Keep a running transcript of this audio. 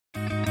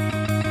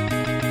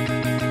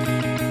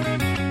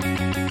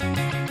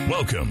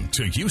Welcome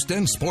to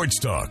Houston Sports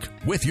Talk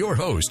with your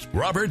host,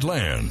 Robert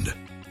Land.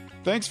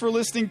 Thanks for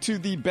listening to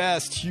the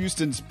best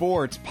Houston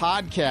sports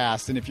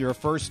podcast. And if you're a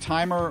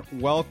first-timer,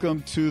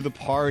 welcome to the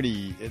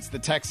party. It's the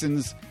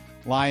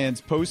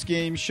Texans-Lions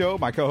post-game show.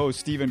 My co-host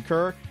Stephen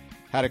Kerr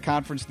had a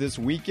conference this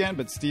weekend,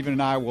 but Stephen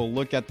and I will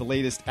look at the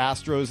latest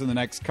Astros in the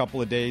next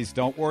couple of days.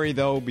 Don't worry,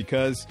 though,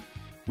 because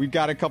we've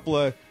got a couple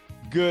of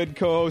good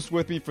co-hosts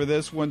with me for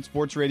this one.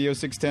 Sports Radio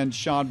 610,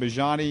 Sean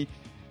Bajani,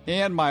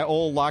 and my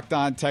old Locked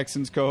On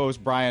Texans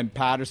co-host, Brian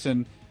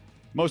Patterson.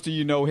 Most of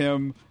you know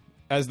him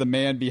as the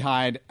man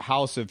behind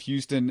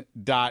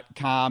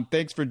houseofhouston.com.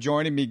 Thanks for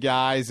joining me,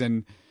 guys.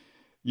 And,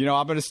 you know,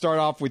 I'm going to start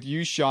off with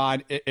you,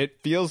 Sean.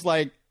 It feels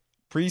like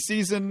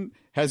preseason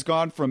has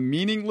gone from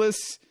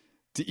meaningless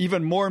to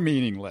even more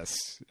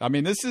meaningless. I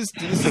mean, this is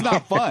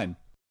not fun.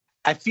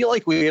 I feel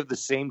like we have the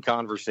same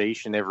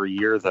conversation every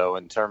year, though,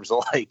 in terms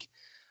of like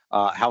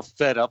how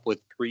fed up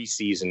with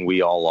preseason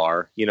we all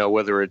are. You know,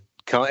 whether it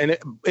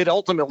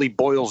ultimately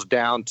boils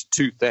down to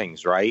two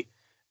things, right?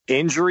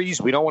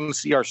 Injuries. We don't want to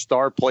see our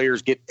star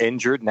players get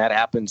injured, and that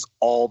happens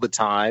all the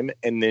time.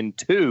 And then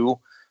two,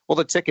 well,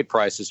 the ticket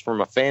prices from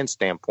a fan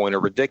standpoint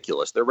are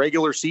ridiculous. They're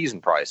regular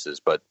season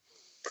prices, but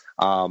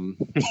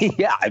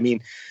yeah, I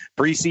mean,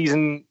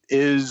 preseason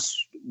is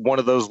one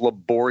of those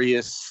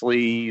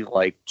laboriously,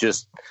 like,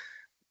 just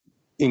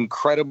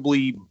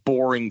incredibly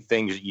boring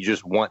things that you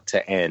just want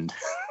to end.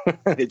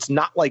 It's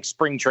not like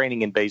spring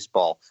training in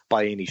baseball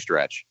by any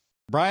stretch.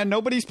 Brian,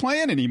 nobody's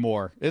playing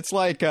anymore. It's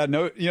like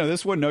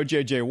this one, no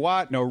J.J.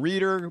 Watt, no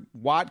Reeder,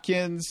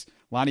 Watkins,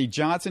 Lonnie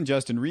Johnson,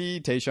 Justin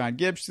Reed, Tayshaun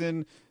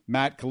Gibson,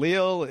 Matt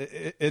Khalil.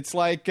 It's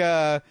like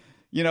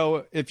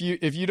if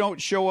you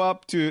don't show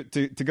up to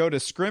go to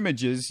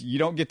scrimmages, you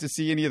don't get to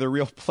see any of the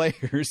real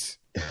players.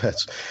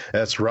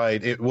 That's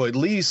right. Well, at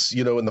least,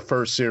 in the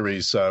first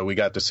series, we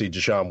got to see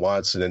Deshaun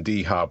Watson and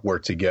D-Hop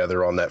work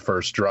together on that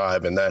first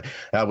drive, and that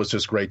was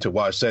just great to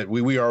watch. That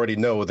we already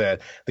know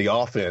that the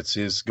offense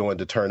is going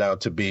to turn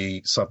out to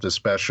be something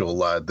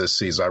special this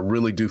season. I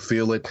really do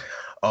feel it.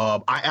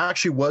 I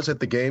actually was at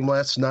the game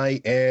last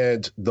night,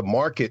 and the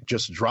market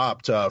just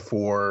dropped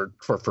for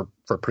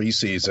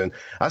preseason.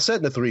 I sat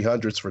in the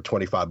 300s for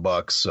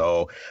 $25,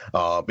 so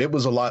it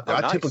was a lot. Oh, I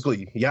nice.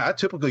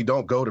 typically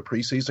don't go to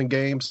preseason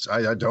games.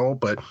 I don't,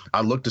 but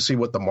I looked to see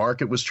what the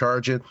market was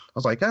charging. I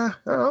was like,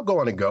 I'll go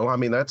on and go. I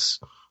mean, that's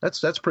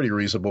pretty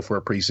reasonable for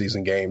a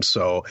preseason game.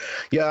 So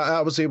yeah,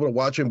 I was able to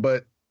watch him,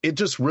 but it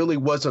just really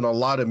wasn't a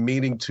lot of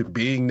meaning to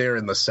being there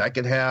in the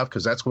second half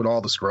because that's when all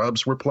the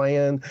scrubs were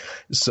playing.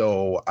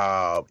 So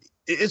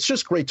it's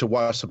just great to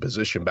watch the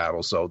position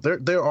battle. So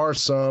there are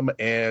some,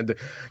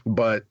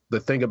 but the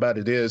thing about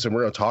it is, and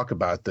we're going to talk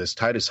about this,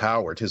 Titus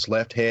Howard, his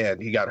left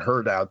hand, he got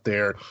hurt out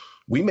there.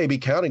 We may be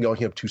counting on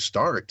him to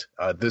start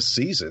this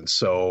season.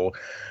 So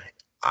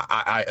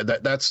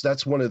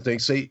that's one of the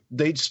things.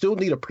 They still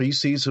need a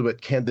preseason,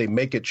 but can they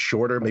make it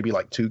shorter, maybe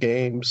like 2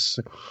 games,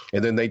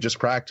 and then they just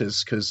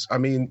practice? Because, I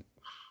mean,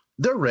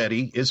 they're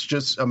ready. It's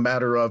just a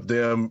matter of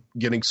them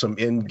getting some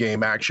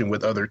in-game action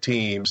with other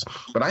teams.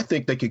 But I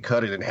think they could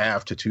cut it in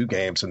half to 2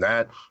 games, and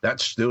that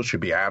still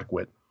should be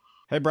adequate.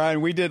 Hey, Brian,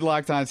 we did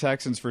Locked On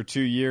Texans for 2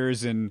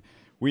 years, and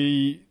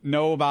we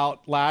know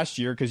about last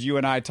year because you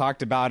and I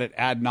talked about it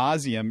ad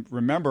nauseum.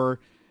 Remember,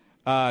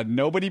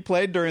 nobody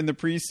played during the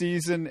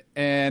preseason,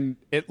 and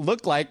it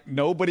looked like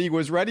nobody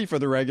was ready for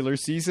the regular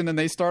season, and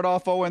they start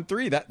off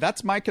 0-3.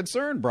 That's my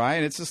concern,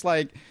 Brian. It's just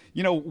like,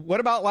 what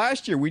about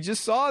last year? We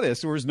just saw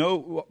this. There was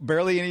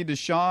barely any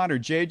Deshaun or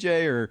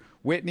JJ or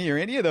Whitney or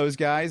any of those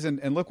guys,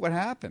 and look what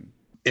happened.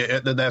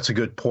 That's a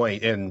good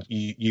point, and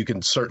you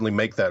can certainly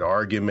make that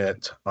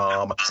argument.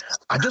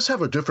 I just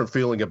have a different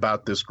feeling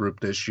about this group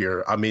this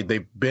year. I mean,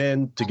 they've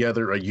been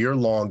together a year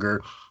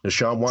longer.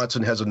 Deshaun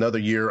Watson has another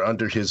year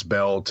under his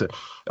belt.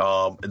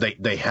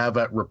 They have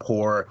that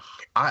rapport.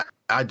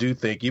 I do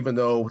think, even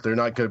though they're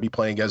not going to be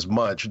playing as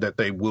much, that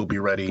they will be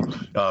ready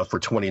for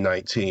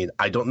 2019.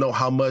 I don't know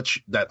how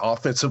much that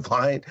offensive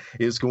line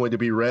is going to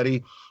be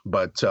ready,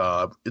 but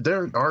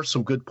there are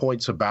some good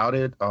points about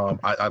it.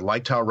 I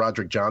liked how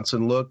Roderick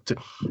Johnson looked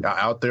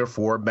out there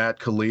for Matt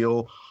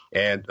Khalil.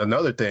 And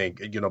another thing,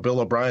 Bill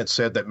O'Brien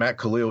said that Matt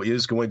Khalil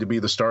is going to be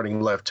the starting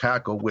left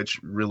tackle,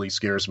 which really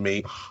scares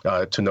me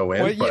to no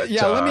end. Well,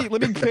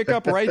 let me pick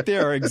up right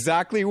there.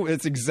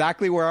 It's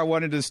exactly where I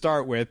wanted to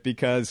start with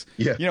because,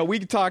 we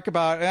can talk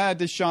about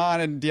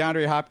Deshaun and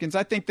DeAndre Hopkins.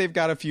 I think they've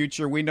got a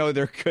future. We know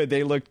they're good.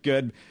 They look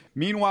good.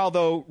 Meanwhile,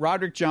 though,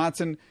 Roderick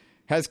Johnson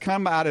has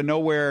come out of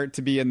nowhere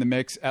to be in the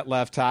mix at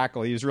left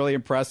tackle. He was really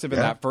impressive in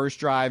that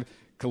first drive.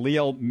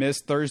 Khalil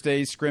missed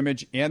Thursday's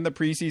scrimmage and the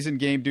preseason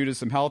game due to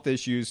some health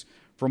issues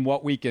from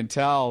what we can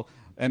tell.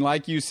 And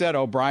like you said,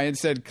 O'Brien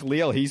said,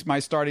 Khalil, he's my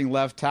starting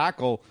left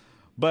tackle.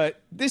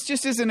 But this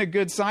just isn't a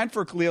good sign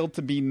for Khalil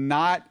to be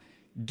not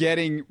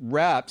getting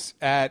reps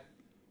at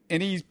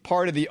any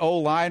part of the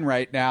O-line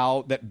right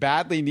now that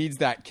badly needs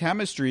that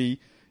chemistry.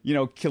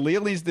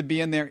 Khalil needs to be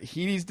in there.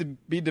 He needs to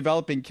be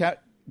developing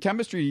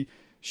chemistry,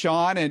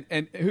 Sean.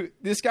 And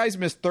this guy's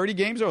missed 30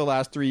 games over the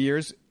last 3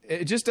 years.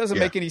 It just doesn't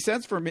make any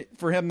sense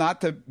for him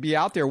not to be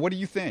out there. What do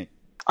you think?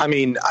 I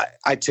mean,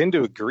 I tend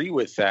to agree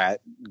with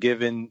that,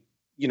 given,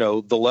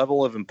 the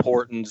level of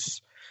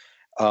importance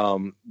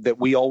that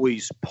we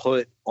always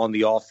put on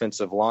the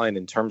offensive line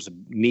in terms of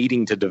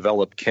needing to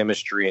develop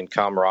chemistry and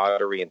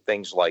camaraderie and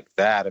things like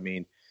that. I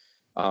mean,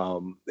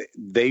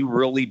 they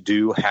really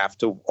do have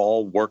to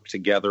all work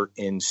together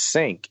in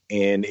sync.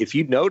 And if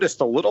you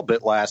noticed a little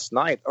bit last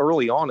night,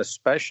 early on,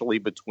 especially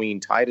between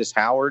Titus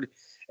Howard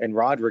and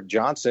Roderick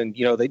Johnson,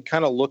 they'd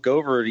kind of look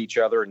over at each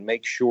other and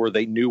make sure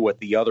they knew what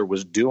the other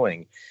was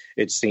doing,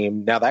 it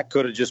seemed. Now, that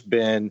could have just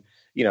been,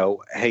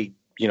 hey,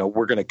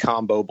 we're going to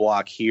combo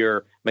block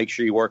here, make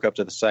sure you work up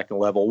to the second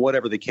level,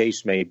 whatever the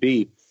case may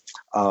be,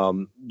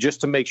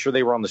 just to make sure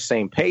they were on the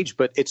same page.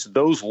 But it's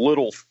those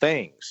little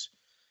things.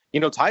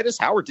 Titus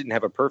Howard didn't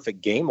have a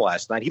perfect game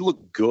last night. He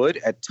looked good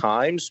at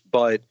times,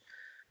 but,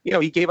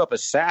 he gave up a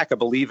sack. I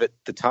believe at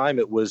the time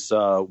it was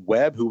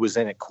Webb who was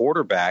in at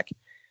quarterback.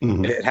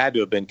 Mm-hmm. It had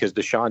to have been because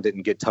Deshaun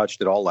didn't get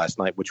touched at all last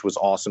night, which was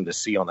awesome to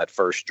see on that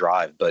first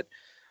drive. But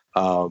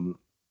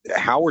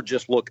Howard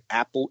just looked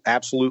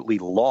absolutely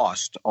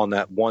lost on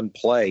that one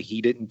play.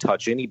 He didn't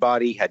touch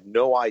anybody, had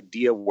no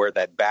idea where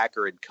that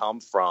backer had come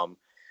from,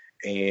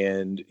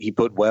 and he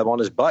put Webb on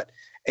his butt.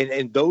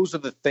 And those are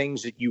the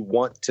things that you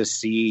want to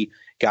see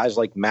guys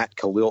like Matt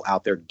Khalil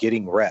out there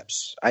getting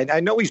reps. I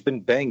know he's been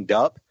banged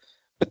up,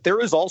 but there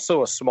is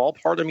also a small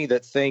part of me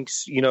that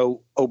thinks,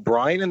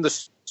 O'Brien and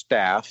the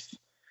staff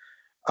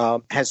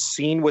has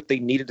seen what they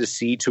needed to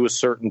see to a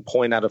certain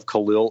point out of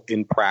Khalil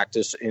in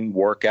practice, in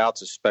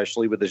workouts,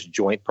 especially with this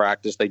joint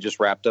practice they just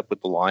wrapped up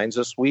with the Lions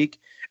this week.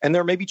 And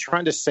they're maybe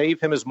trying to save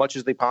him as much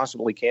as they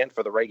possibly can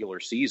for the regular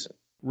season.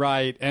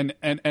 Right. And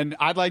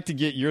I'd like to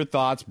get your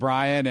thoughts,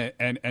 Brian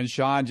and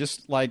Sean,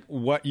 just like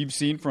what you've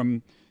seen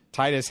from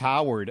Titus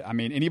Howard. I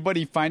mean,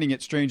 anybody finding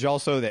it strange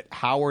also that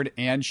Howard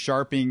and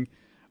Sharping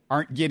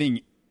aren't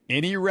getting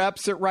any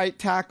reps at right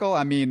tackle?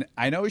 I mean,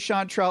 I know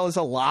Chantrell is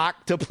a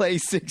lock to play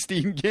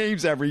 16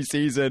 games every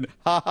season.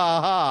 Ha,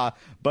 ha, ha.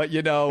 But,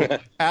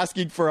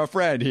 asking for a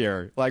friend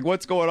here. Like,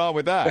 what's going on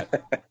with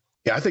that?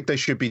 Yeah, I think they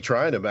should be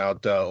trying him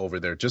out over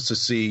there just to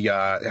see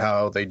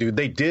how they do.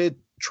 They did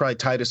try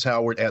Titus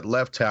Howard at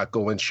left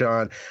tackle, and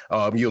Sean,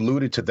 you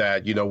alluded to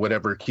that,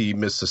 whenever he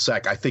missed a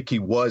sack. I think he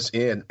was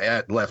in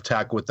at left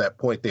tackle at that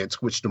point. They had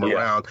switched him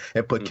around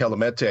and put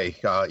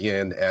Kelemete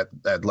in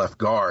at left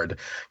guard.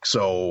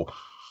 So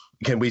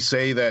can we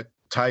say that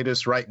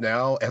Titus right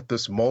now at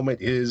this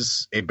moment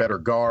is a better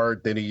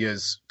guard than he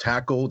is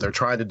tackle? They're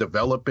trying to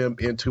develop him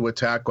into a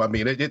tackle. I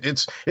mean,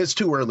 it's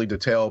too early to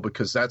tell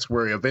because that's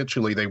where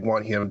eventually they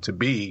want him to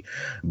be.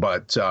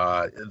 But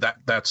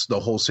that's the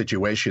whole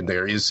situation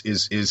there.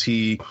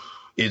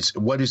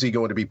 What is he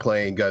going to be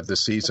playing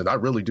this season? I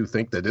really do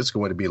think that it's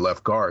going to be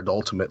left guard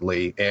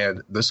ultimately.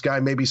 And this guy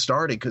may be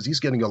starting because he's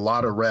getting a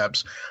lot of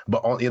reps,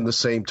 but in the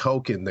same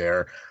token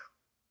there,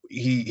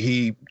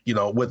 he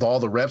with all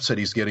the reps that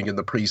he's getting in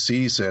the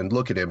preseason,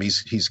 look at him.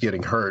 He's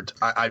getting hurt.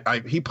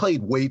 He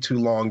played way too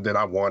long than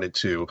I wanted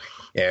to.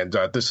 And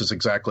this is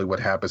exactly what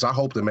happens. I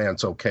hope the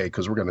man's okay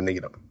because we're going to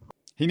need him.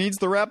 He needs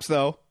the reps,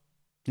 though.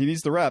 He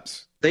needs the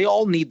reps. They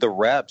all need the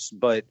reps.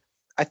 But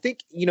I think,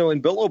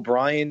 in Bill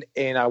O'Brien,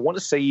 and I want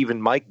to say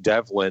even Mike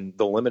Devlin,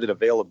 the limited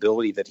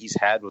availability that he's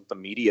had with the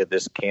media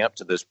this camp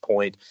to this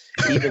point,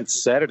 even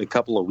said it a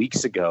couple of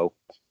weeks ago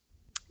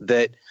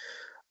that,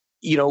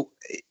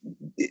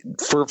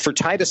 for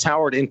Titus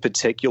Howard in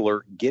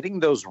particular, getting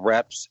those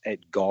reps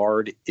at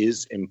guard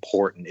is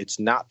important. It's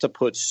not to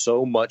put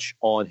so much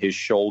on his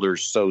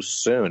shoulders so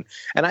soon.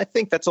 And I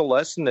think that's a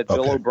lesson that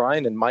Bill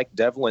O'Brien and Mike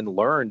Devlin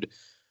learned,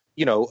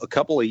 a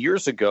couple of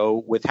years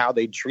ago with how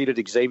they treated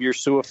Xavier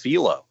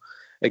Su'a-Filo.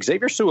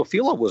 Xavier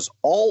Su'a-Filo was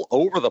all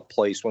over the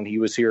place when he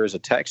was here as a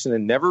Texan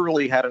and never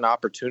really had an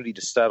opportunity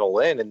to settle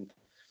in. And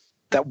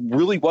that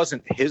really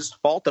wasn't his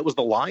fault. That was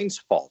the line's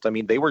fault. I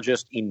mean, they were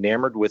just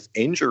enamored with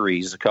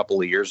injuries a couple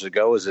of years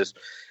ago, as this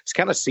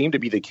kind of seemed to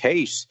be the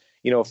case,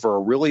 for a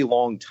really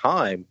long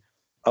time,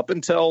 up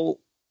until,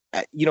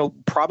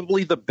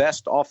 probably the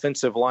best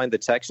offensive line the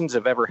Texans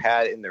have ever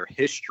had in their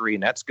history.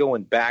 And that's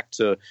going back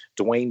to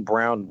Dwayne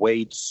Brown,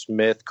 Wade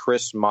Smith,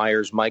 Chris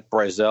Myers, Mike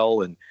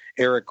Brazel, and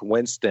Eric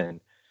Winston.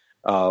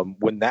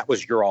 When that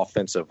was your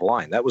offensive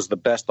line, that was the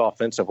best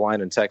offensive line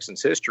in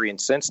Texans history.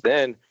 And since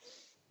then,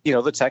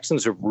 the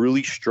Texans have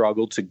really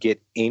struggled to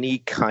get any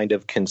kind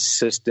of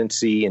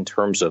consistency in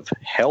terms of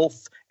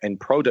health and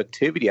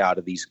productivity out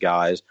of these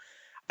guys.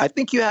 I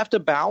think you have to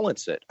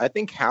balance it. I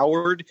think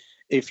Howard,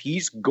 if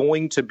he's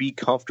going to be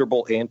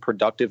comfortable and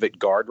productive at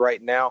guard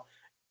right now,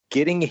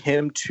 getting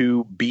him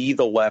to be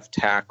the left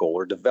tackle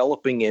or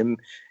developing him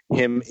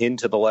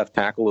into the left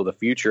tackle of the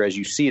future, as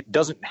you see, it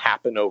doesn't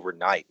happen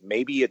overnight.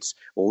 Maybe it's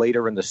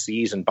later in the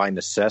season by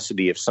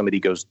necessity if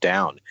somebody goes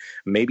down.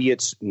 Maybe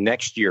it's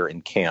next year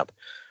in camp.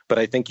 But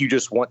I think you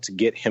just want to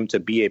get him to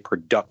be a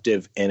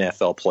productive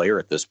NFL player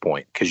at this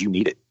point because you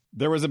need it.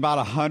 There was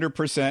about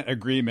 100%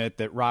 agreement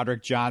that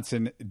Roderick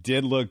Johnson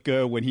did look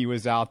good when he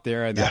was out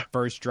there in that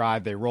first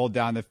drive. They rolled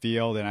down the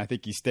field, and I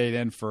think he stayed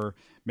in for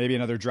maybe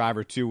another drive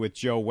or two with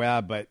Joe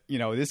Webb. But,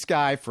 this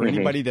guy, for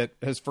anybody that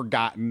has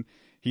forgotten,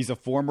 he's a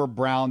former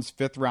Browns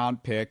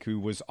fifth-round pick who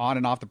was on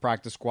and off the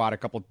practice squad a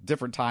couple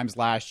different times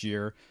last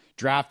year,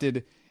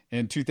 drafted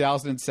in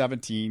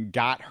 2017,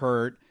 got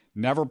hurt,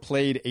 never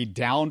played a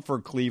down for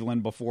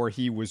Cleveland before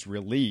he was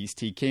released.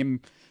 He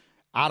came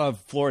out of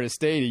Florida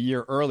State a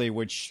year early,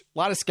 which a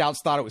lot of scouts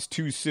thought it was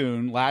too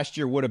soon. Last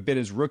year would have been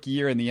his rookie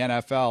year in the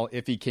NFL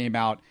if he came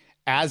out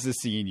as a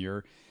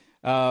senior.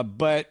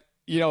 But,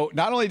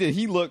 not only did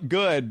he look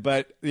good,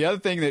 but the other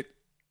thing that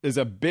is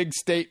a big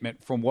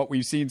statement from what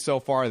we've seen so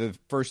far, the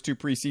first two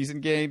preseason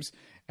games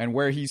and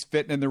where he's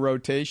fitting in the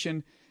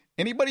rotation.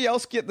 Anybody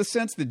else get the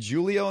sense that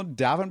Julian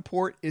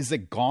Davenport is a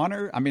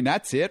goner? I mean,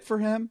 that's it for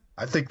him?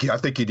 I think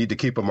you need to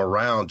keep him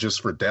around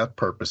just for depth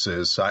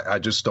purposes. I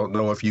just don't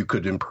know if you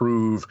could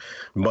improve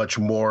much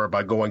more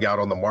by going out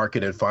on the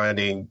market and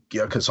finding,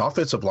 because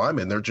offensive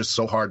linemen, they're just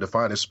so hard to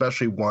find,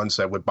 especially ones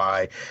that would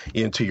buy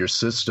into your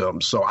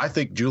system. So I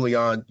think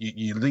Julian,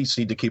 you at least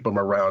need to keep him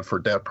around for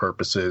depth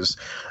purposes.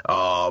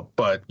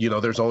 But,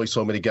 there's only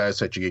so many guys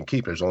that you can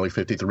keep. There's only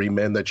 53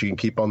 men that you can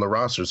keep on the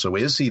roster. So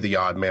is he the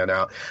odd man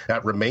out?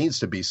 That remains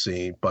to be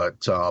seen.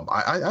 But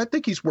I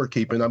think he's worth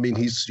keeping. I mean,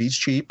 he's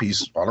cheap.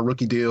 He's on a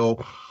rookie deal.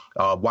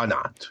 Why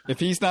not? If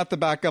he's not the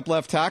backup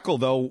left tackle,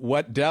 though,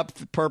 what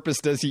depth purpose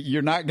does he?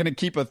 You're not going to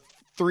keep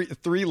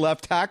three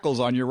left tackles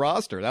on your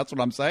roster. That's what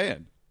I'm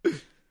saying.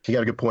 You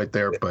got a good point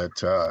there, but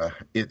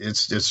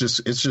it's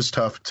just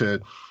tough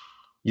to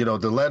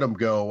let him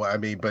go. I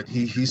mean, but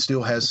he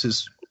still has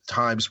his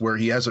times where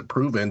he hasn't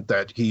proven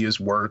that he is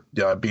worth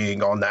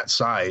being on that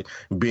side,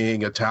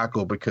 being a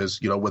tackle,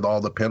 because, with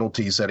all the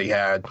penalties that he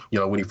had,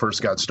 when he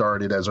first got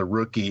started as a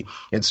rookie,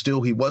 and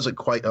still he wasn't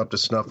quite up to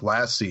snuff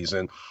last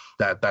season.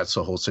 That's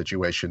the whole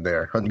situation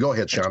there. Go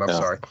ahead, Sean. I'm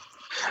sorry.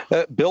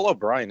 Bill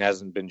O'Brien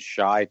hasn't been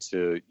shy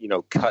to,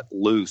 cut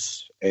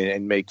loose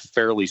and make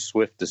fairly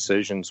swift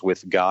decisions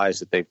with guys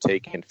that they've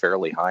taken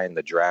fairly high in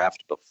the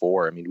draft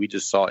before. I mean, we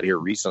just saw it here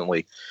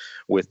recently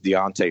with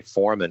Deontay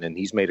Foreman, and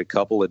he's made a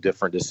couple of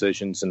different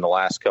decisions in the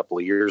last couple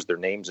of years. Their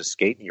names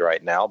escape me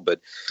right now, but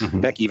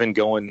heck, even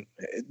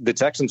the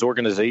Texans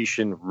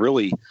organization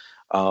really,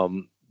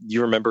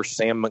 you remember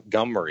Sam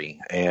Montgomery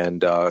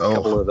and a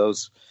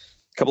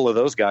couple of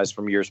those guys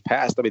from years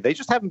past. I mean, they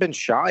just haven't been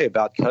shy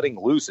about cutting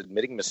loose,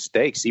 admitting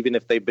mistakes, even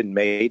if they've been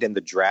made in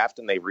the draft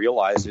and they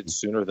realize it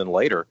sooner than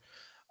later.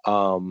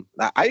 I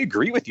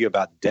agree with you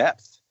about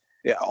depth.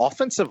 Yeah,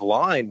 offensive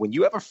line, when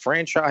you have a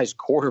franchise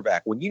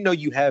quarterback, when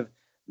you have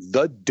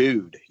the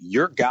dude,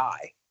 your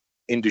guy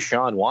in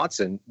Deshaun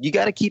Watson, you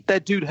got to keep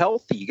that dude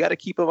healthy. You got to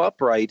keep him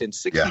upright. And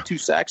 62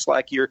 sacks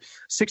last year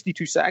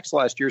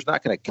is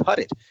not going to cut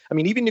it. I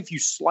mean, even if you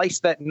slice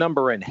that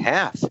number in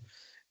half,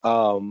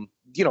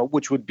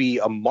 which would be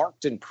a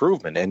marked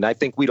improvement, and I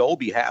think we'd all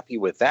be happy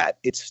with that.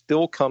 It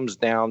still comes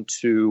down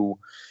to,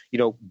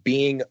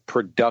 being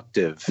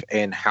productive,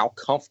 and how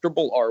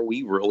comfortable are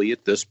we really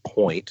at this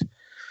point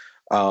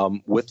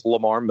with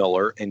Lamar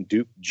Miller and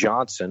Duke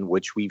Johnson,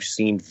 which we've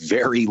seen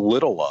very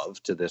little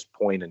of to this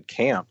point in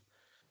camp,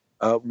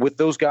 with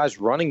those guys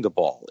running the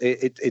ball.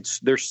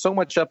 There's so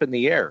much up in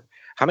the air.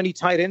 How many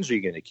tight ends are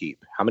you going to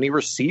keep? How many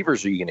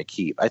receivers are you going to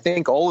keep? I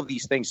think all of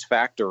these things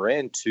factor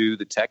into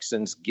the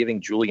Texans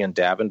giving Julian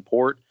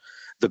Davenport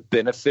the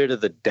benefit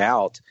of the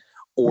doubt,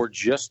 or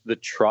just the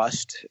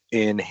trust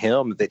in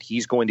him that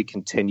he's going to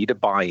continue to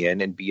buy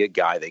in and be a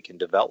guy they can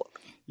develop.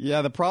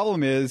 Yeah, the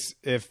problem is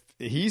if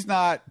he's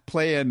not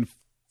playing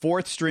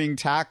fourth string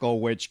tackle,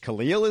 which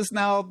Khalil is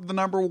now the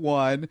number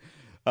one,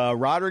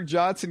 Roderick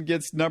Johnson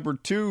gets number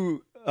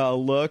two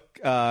look.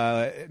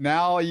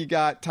 Now you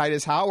got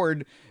Titus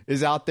Howard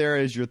is out there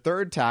as your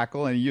third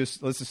tackle, and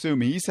let's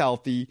assume he's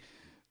healthy.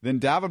 Then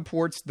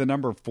Davenport's the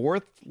number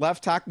fourth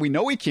left tackle. We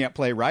know he can't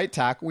play right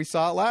tackle. We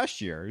saw it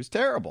last year. It was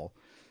terrible.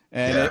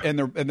 And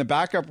the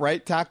backup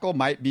right tackle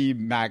might be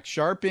Max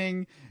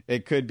Sharping.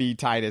 It could be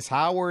Titus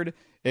Howard.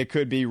 It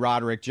could be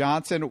Roderick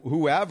Johnson,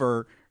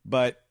 whoever.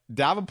 But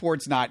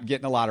Davenport's not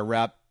getting a lot of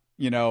rep,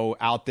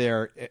 out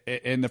there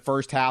in the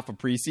first half of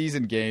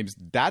preseason games.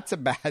 That's a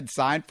bad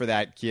sign for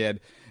that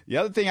kid. The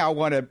other thing I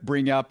want to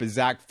bring up is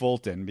Zach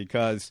Fulton,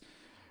 because,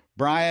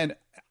 Brian,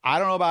 I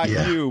don't know about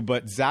you,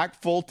 but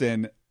Zach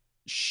Fulton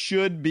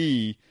should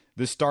be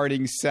the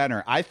starting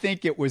center. I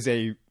think it was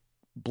a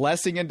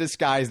blessing in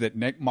disguise that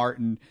Nick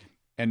Martin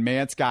and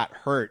Mance got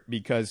hurt,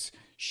 because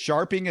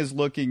Sharping is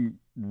looking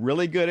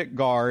really good at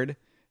guard.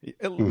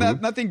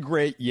 Nothing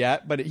great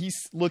yet, but he's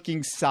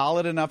looking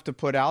solid enough to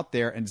put out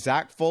there. And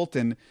Zach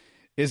Fulton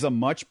is a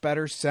much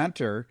better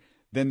center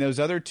than those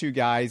other two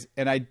guys.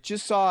 And I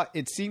just saw,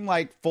 it seemed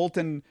like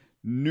Fulton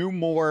knew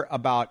more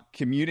about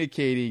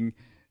communicating,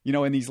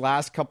 in these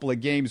last couple of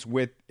games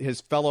with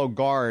his fellow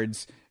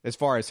guards, as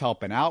far as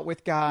helping out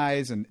with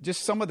guys and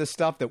just some of the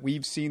stuff that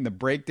we've seen, the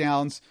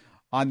breakdowns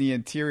on the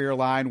interior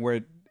line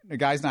where the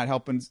guy's not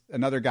helping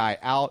another guy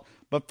out.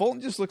 but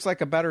Fulton just looks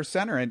like a better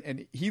center,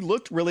 and he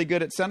looked really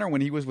good at center when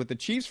he was with the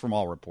Chiefs from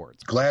all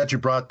reports. Glad you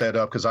brought that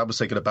up because I was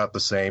thinking about the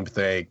same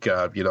thing,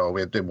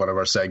 in one of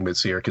our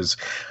segments here because,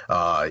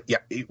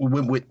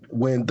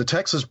 when the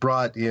Texans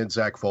brought in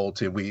Zach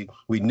Fulton, we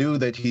knew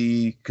that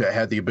he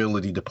had the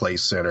ability to play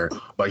center,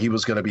 but he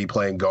was going to be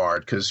playing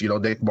guard because,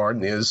 Nate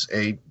Martin is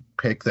a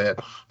pick that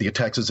the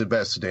Texans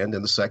invested in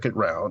the second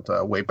round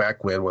way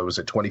back when, what was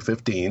it,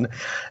 2015,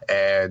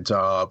 and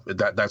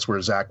that's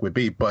where Zach would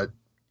be. But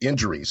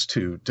injuries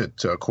to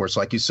of course,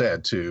 like you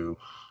said, to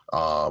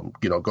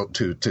go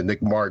to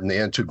Nick Martin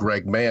and to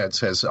Greg Mance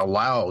has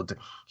allowed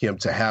him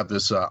to have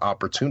this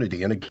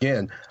opportunity. And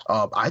again,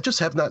 I just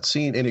have not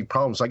seen any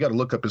problems. I got to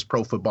look up his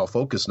Pro Football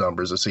Focus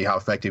numbers to see how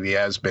effective he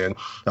has been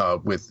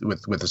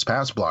with his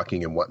pass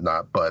blocking and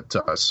whatnot. But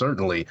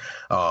certainly,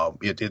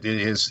 it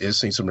is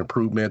seeing some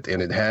improvement,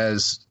 and it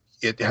has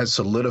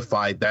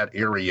solidified that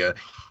area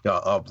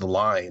of the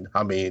line.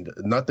 I mean,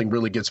 nothing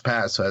really gets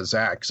past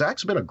Zach.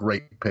 Zach's been a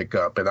great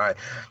pickup, and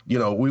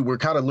we were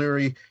kind of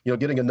leery,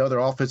 getting another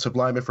offensive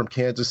lineman from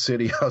Kansas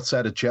City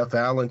outside of Jeff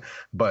Allen,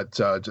 but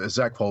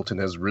Zach Fulton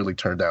has really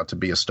turned out to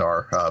be a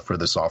star for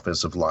this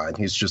offensive line.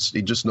 He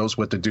just knows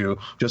what to do.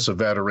 Just a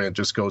veteran,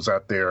 just goes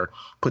out there,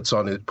 gets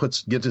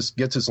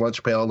his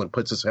lunch pail and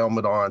puts his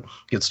helmet on,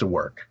 gets to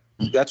work.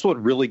 That's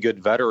what really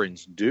good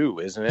veterans do,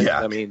 isn't it? Yeah.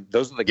 I mean,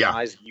 those are the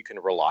guys you can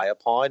rely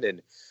upon.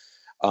 And,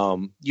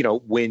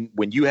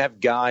 when you have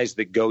guys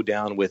that go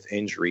down with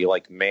injury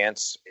like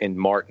Mance and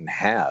Martin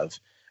have,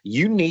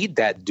 you need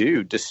that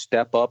dude to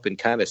step up and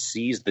kind of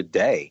seize the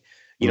day.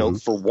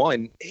 For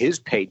one, his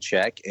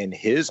paycheck and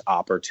his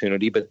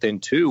opportunity, but then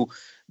two,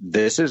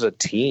 this is a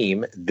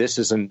team, this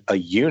isn't a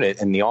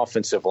unit in the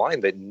offensive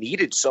line that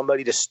needed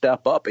somebody to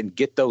step up and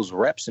get those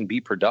reps and be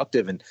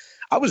productive. And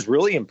I was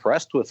really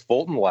impressed with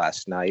Fulton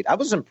last night. I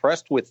was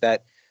impressed with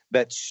that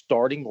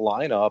starting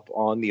lineup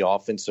on the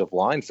offensive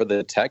line for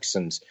the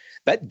Texans.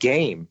 That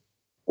game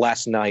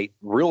last night,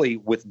 really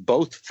with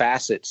both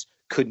facets,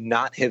 could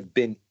not have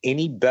been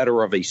any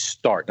better of a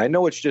start. And I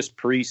know it's just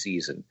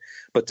preseason,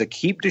 but to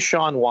keep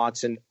Deshaun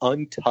Watson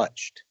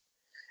untouched,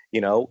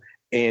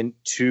 and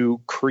to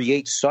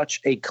create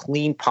such a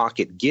clean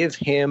pocket, give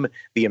him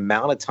the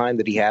amount of time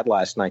that he had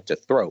last night to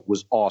throw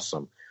was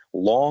awesome.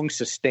 Long,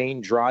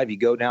 sustained drive, you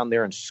go down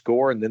there and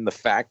score, and then the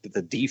fact that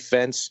the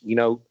defense,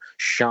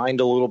 shined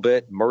a little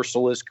bit,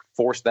 merciless,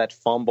 forced that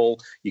fumble,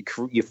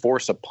 you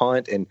force a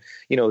punt, and,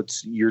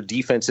 it's your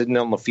defense isn't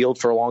on the field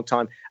for a long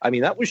time. I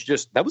mean, that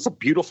was a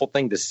beautiful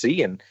thing to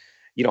see, and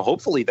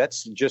hopefully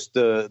that's just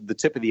the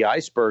tip of the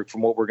iceberg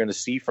from what we're going to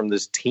see from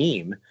this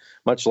team,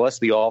 much less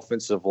the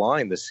offensive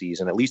line this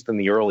season, at least in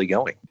the early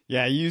going.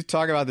 Yeah, you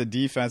talk about the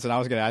defense, and I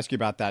was going to ask you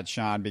about that,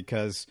 Sean,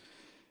 because,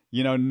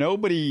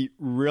 nobody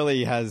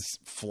really has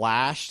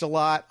flashed a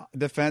lot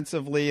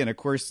defensively. And, of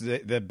course,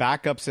 the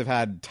backups have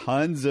had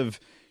tons of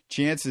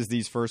chances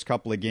these first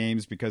couple of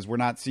games because we're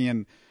not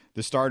seeing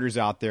the starters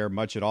out there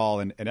much at all.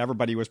 And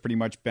everybody was pretty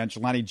much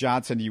benched. Lenny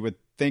Johnson, you would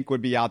think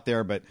would be out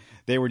there, but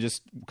they were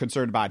just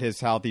concerned about his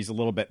health. He's a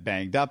little bit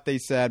banged up, they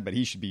said, but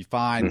he should be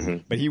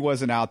fine. But he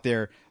wasn't out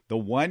there. The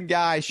one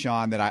guy,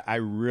 Sean, that I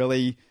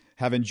really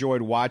have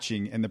enjoyed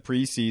watching in the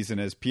preseason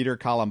is Peter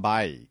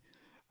Kalambayi.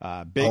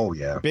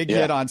 Big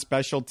hit on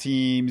special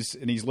teams,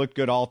 and he's looked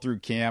good all through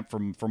camp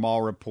from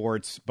all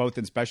reports, both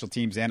in special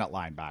teams and at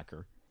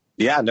linebacker.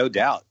 Yeah, no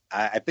doubt.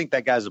 I think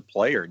that guy's a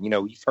player.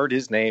 You've heard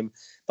his name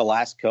the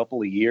last couple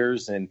of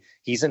years, and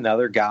he's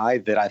another guy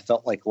that I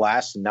felt like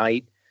last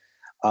night,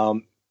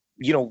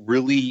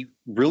 really,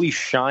 really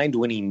shined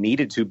when he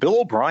needed to.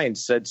 Bill O'Brien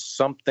said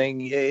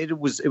something. It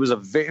was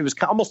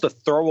almost a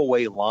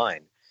throwaway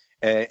line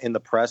in the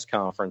press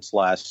conference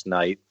last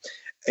night.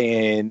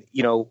 And,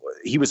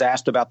 he was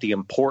asked about the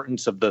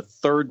importance of the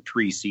third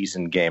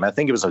preseason game. I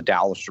think it was a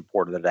Dallas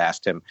reporter that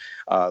asked him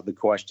the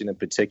question in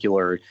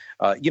particular.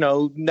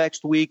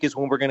 Next week is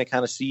when we're going to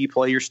kind of see you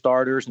play your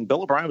starters. And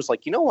Bill O'Brien was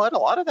like, you know what? A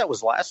lot of that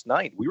was last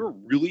night. We were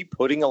really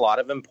putting a lot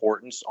of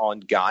importance on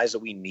guys that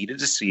we needed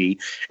to see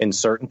in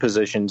certain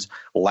positions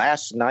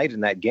last night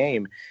in that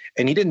game.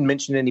 And he didn't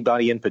mention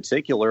anybody in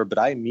particular, but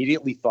I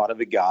immediately thought of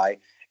a guy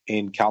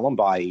in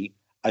Kalambayi.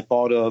 I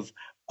thought of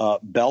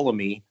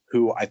Bellamy,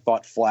 who I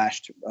thought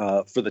flashed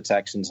for the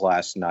Texans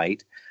last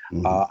night.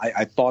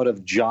 I thought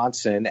of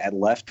Johnson at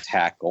left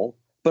tackle,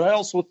 but I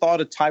also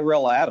thought of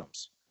Tyrell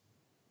Adams.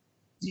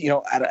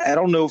 I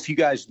don't know if you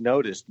guys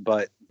noticed,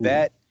 but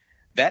that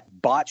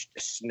botched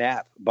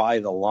snap by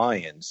the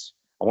Lions,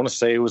 I want to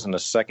say it was in the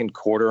second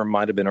quarter, it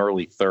might have been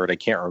early third. I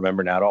can't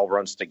remember now. It all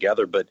runs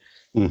together, but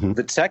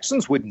the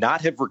Texans would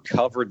not have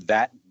recovered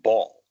that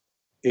ball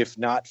if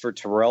not for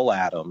Tyrell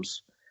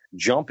Adams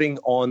jumping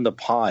on the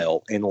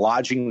pile and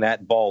lodging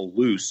that ball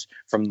loose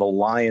from the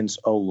Lions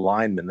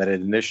O-lineman that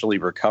had initially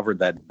recovered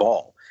that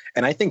ball.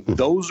 And I think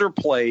those are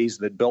plays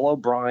that Bill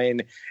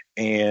O'Brien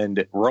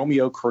and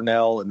Romeo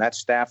Crennel and that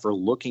staff are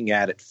looking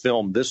at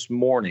film this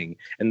morning,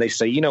 and they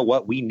say, you know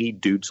what, we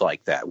need dudes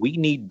like that. We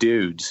need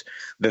dudes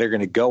that are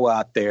going to go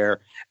out there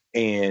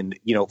and,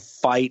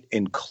 fight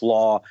and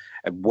claw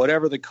at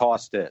whatever the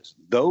cost is.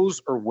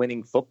 Those are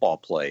winning football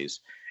plays.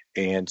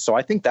 And so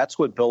I think that's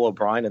what Bill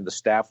O'Brien and the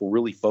staff were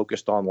really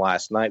focused on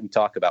last night. We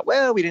talk about,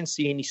 we didn't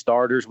see any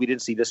starters. We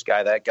didn't see this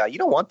guy, that guy. You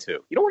don't want to.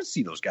 You don't want to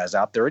see those guys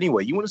out there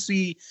anyway. You want to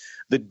see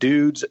the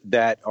dudes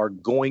that are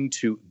going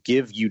to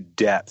give you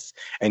depth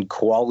and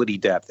quality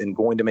depth and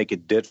going to make a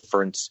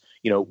difference,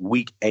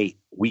 week 8,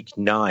 week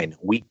 9,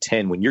 week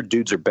 10, when your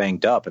dudes are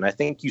banged up. And I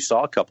think you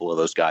saw a couple of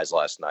those guys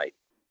last night.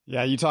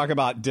 Yeah, you talk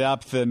about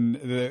depth, and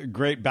the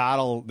great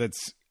battle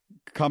that's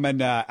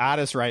coming at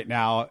us right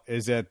now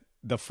is at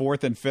the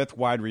 4th and 5th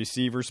wide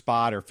receiver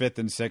spot, or 5th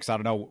and 6th. I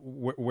don't know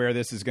where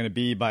this is going to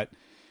be, but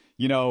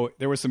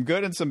there was some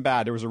good and some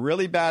bad. There was a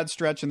really bad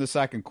stretch in the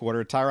second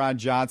quarter. Tyron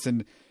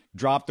Johnson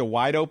dropped a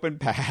wide open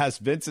pass.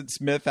 Vincent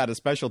Smith had a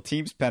special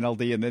teams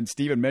penalty, and then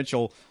Stephen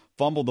Mitchell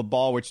fumbled the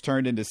ball, which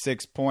turned into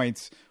 6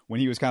 points when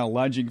he was kind of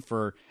lunging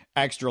for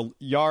extra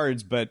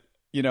yards. But,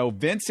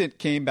 Vincent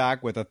came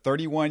back with a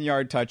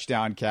 31-yard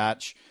touchdown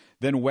catch.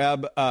 Then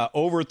Webb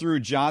overthrew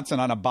Johnson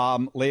on a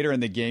bomb later in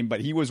the game, but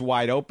he was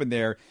wide open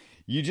there.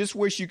 You just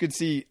wish you could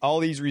see all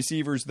these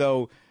receivers,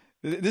 though.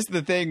 This is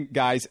the thing,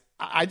 guys.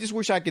 I just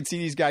wish I could see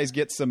these guys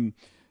get some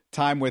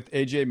time with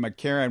A.J.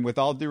 McCarron, with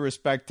all due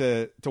respect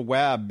to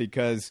Webb,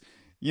 because,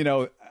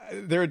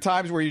 there are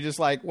times where you're just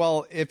like,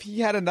 well, if he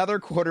had another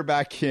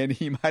quarterback in,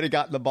 he might have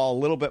gotten the ball a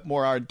little bit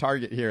more on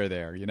target here or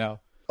there,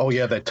 Oh,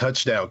 yeah, that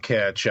touchdown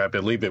catch, I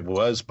believe it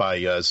was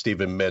by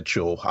Stephen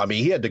Mitchell. I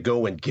mean, he had to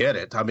go and get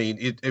it. I mean,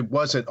 it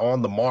wasn't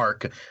on the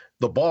mark.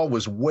 The ball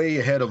was way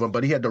ahead of him,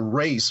 but he had to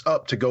race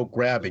up to go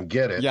grab and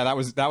get it. Yeah, that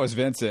was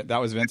Vincent.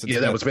 That was Vincent. Yeah,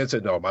 Smith. That was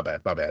Vincent. No, my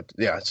bad.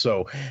 Yeah,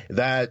 so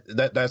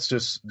that's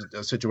just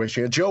a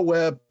situation. And Joe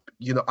Webb,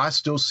 I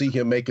still see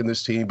him making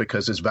this team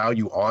because his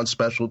value on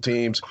special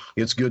teams.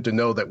 It's good to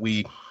know that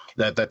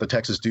that the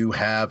Texans do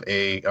have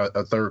a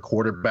third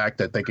quarterback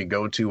that they can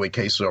go to in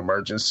case of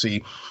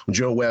emergency.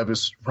 Joe Webb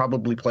is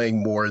probably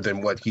playing more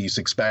than what he's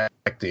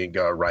expecting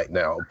right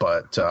now,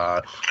 but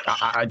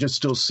I just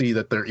still see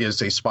that there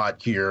is a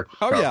spot here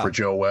for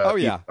Joe Webb. Oh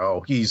yeah.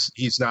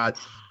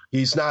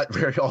 He's not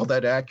very all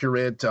that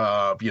accurate.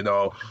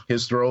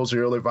 His throws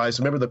are ill-advised.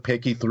 Remember the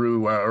pick he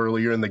threw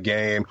earlier in the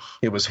game?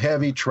 It was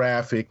heavy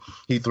traffic.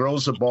 He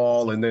throws the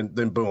ball, and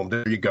then boom,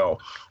 there you go.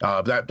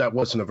 That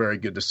wasn't a very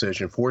good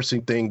decision,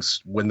 forcing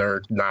things when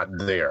they're not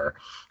there.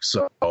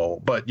 So,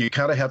 but you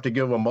kind of have to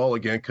give him a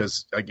mulligan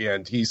because,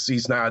 again,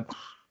 he's not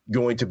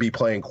going to be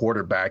playing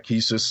quarterback.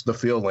 He's just the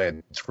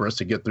fill-in for us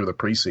to get through the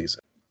preseason.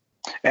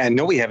 And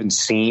no, we haven't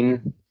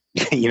seen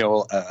any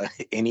of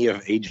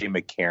A.J.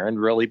 McCarron,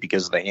 really,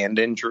 because of the hand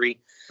injury.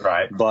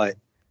 Right. But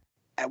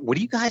what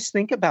do you guys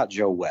think about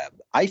Joe Webb?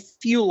 I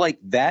feel like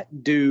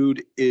that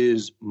dude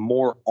is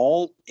more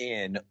all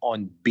in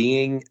on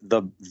being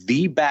the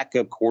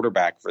backup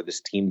quarterback for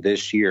this team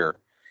this year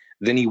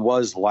than he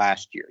was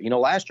last year.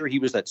 Last year he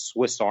was that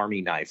Swiss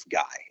Army knife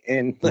guy.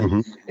 And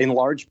in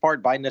large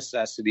part by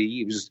necessity,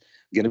 he was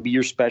going to be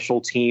your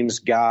special teams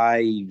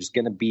guy. He was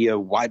going to be a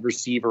wide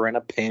receiver in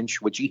a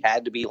pinch, which he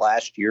had to be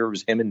last year. It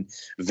was him and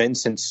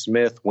Vincent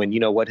Smith when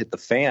hit the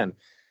fan.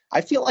 I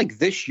feel like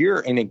this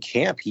year and in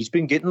camp, he's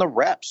been getting the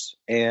reps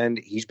and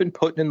he's been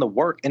putting in the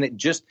work. And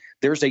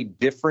there's a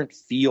different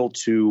feel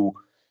to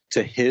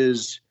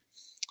his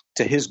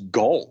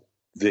goal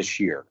this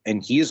year.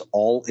 And he is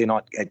all in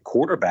at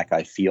quarterback,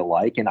 I feel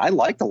like. And I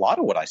liked a lot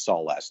of what I saw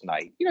last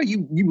night.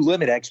 You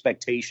limit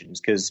expectations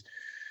because,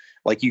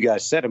 like you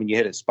guys said, you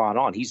hit it spot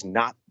on. He's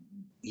not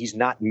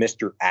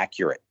Mr.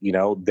 Accurate.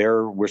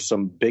 There were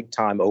some big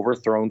time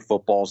overthrown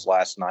footballs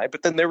last night,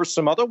 but then there were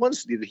some other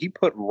ones that he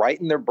put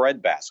right in their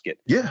breadbasket.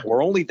 Yeah.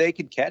 Where only they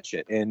could catch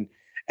it. And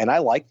I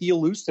like the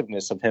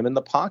elusiveness of him in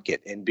the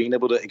pocket and being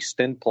able to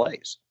extend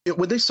plays.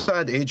 When they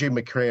signed A.J.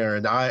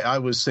 McCarron, I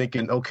was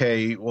thinking,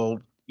 okay, well,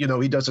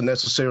 he doesn't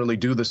necessarily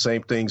do the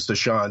same things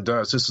Deshaun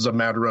does. This is a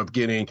matter of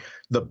getting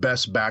the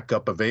best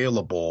backup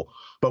available.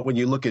 But when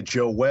you look at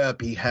Joe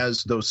Webb, he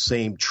has those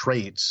same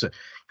traits.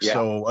 Yeah.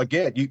 So,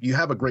 again, you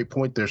have a great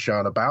point there,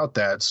 Sean, about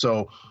that.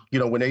 So,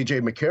 when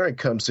A.J. McCarron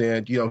comes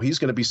in, he's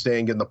going to be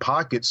staying in the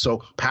pocket.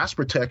 So pass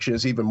protection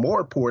is even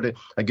more important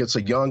against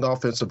a young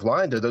offensive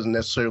line that doesn't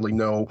necessarily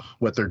know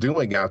what they're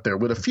doing out there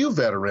with a few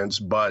veterans.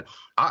 But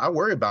I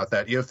worry about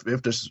that. If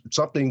there's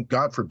something,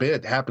 God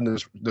forbid, happened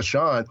to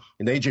Deshaun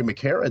and A.J.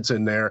 McCarron's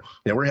in there,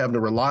 and we're having to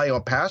rely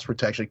on pass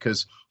protection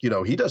because,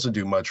 he doesn't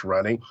do much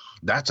running,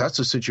 that's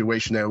a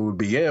situation that we would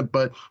be in.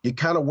 But you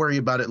kind of worry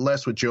about it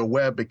less with Joe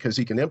Webb because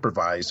he can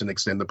improvise and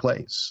extend the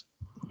plays.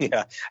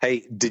 Yeah.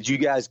 Hey, did you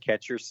guys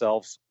catch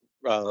yourselves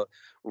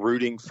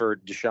rooting for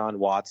Deshaun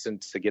Watson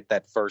to get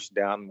that first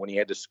down when he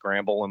had to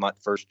scramble on that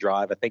first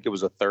drive? I think it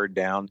was a third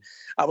down.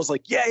 I was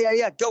like,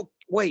 yeah, go.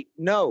 Wait,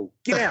 no,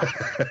 get out.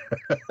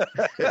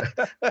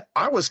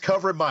 I was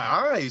covering my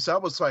eyes. I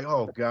was like,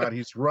 oh, God,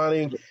 he's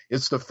running.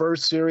 It's the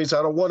first series.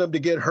 I don't want him to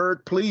get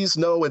hurt. Please,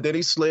 no. And then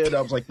he slid.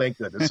 I was like, thank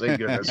goodness.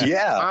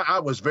 Yeah. I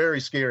was very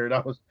scared.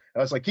 I I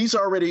was like, he's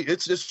already,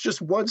 it's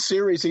just one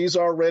series. He's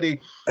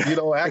already,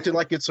 acting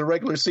like it's a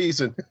regular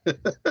season.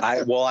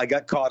 I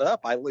got caught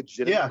up. I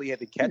legitimately had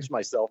to catch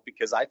myself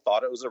because I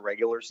thought it was a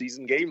regular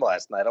season game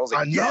last night. I was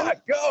like,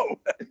 go.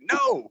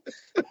 No.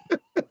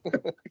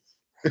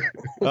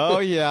 Oh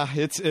yeah,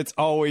 it's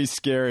always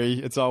scary.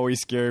 It's always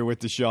scary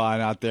with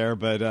Deshaun out there,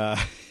 but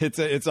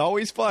it's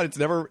always fun. It's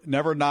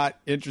never not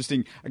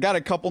interesting. I got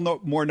a couple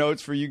more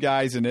notes for you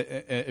guys, and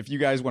if you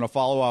guys want to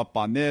follow up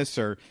on this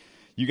or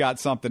you got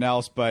something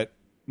else, but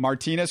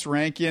Martinez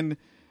Rankin,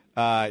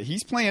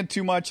 he's playing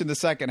too much in the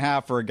second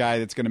half for a guy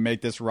that's going to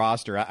make this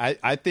roster.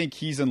 I think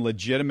he's in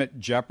legitimate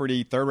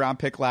jeopardy. 3rd round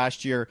pick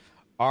last year,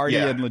 already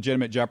in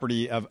legitimate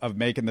jeopardy of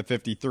making the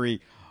 53.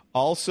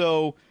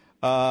 Also.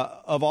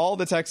 Of all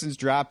the Texans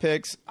draft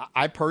picks,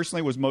 I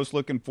personally was most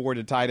looking forward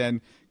to tight end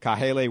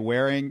Kahale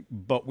Waring,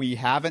 but we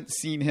haven't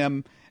seen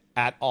him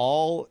at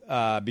all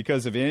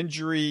because of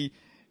injury.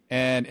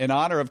 And in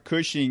honor of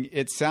Cushing,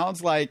 it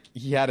sounds like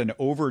he had an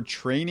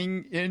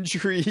overtraining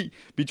injury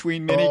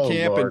between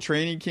minicamp and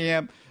training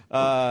camp.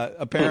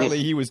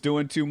 Apparently he was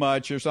doing too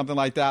much or something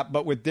like that.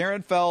 But with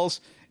Darren Fells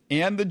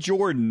and the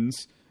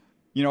Jordans,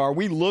 are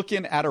we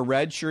looking at a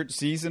redshirt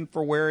season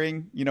for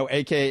Waring,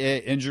 a.k.a.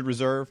 injured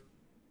reserve?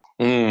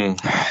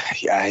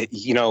 Yeah,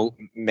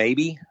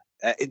 maybe.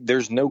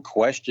 There's no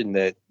question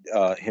that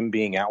him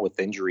being out with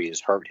injury has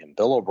hurt him.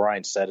 Bill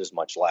O'Brien said as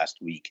much last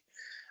week.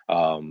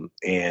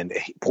 And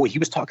he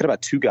was talking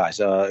about 2 guys.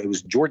 It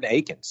was Jordan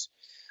Akins,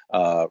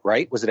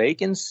 right? Was it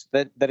Akins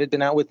that had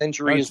been out with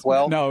injury as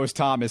well? No, it was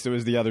Thomas. It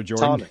was the other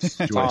Jordan.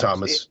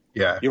 Thomas.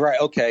 Yeah. You're right.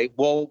 Okay.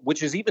 Well,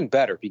 which is even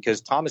better because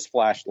Thomas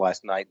flashed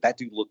last night. That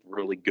dude looked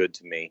really good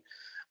to me.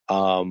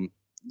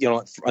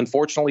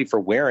 Unfortunately for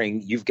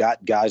Waring, you've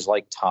got guys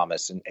like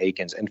Thomas and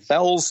Akins and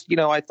Fells.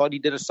 I thought he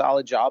did a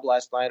solid job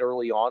last night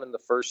early on in the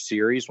first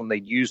series when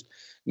they used,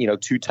 2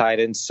 tight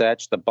end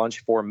sets, the bunch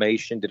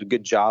formation, did a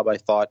good job. I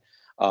thought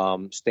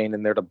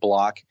standing there to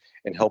block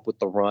and help with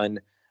the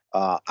run.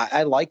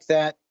 I like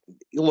that.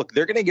 Look,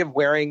 they're going to give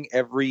Waring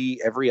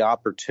every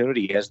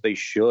opportunity as they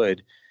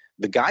should.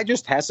 The guy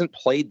just hasn't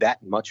played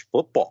that much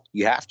football.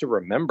 You have to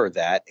remember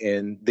that.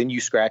 And then you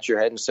scratch your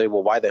head and say,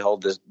 well, why the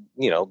hell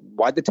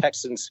why the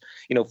Texans,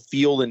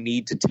 feel the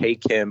need to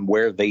take him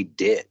where they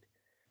did?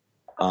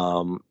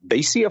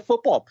 They see a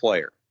football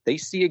player. They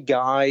see a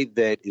guy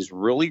that is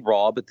really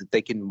raw, but that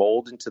they can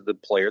mold into the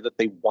player that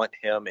they want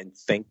him and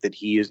think that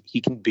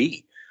he can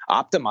be,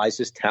 optimize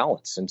his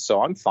talents. And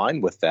so I'm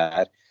fine with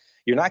that.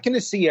 You're not going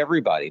to see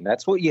everybody. And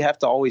that's what you have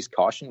to always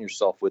caution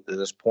yourself with at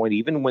this point,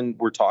 even when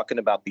we're talking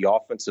about the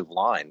offensive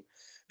line,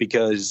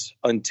 because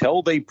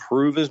until they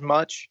prove as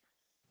much,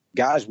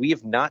 guys, we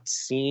have not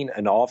seen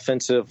an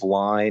offensive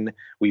line.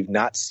 We've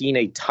not seen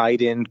a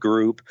tight end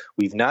group.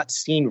 We've not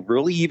seen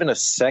really even a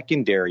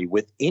secondary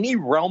with any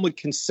realm of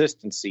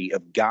consistency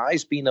of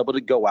guys being able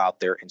to go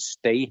out there and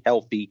stay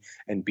healthy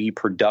and be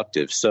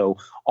productive. So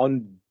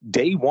on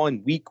day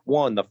 1, week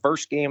 1, the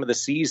first game of the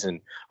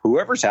season,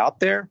 whoever's out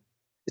there,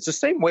 it's the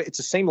same way. It's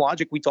the same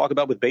logic we talk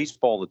about with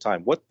baseball all the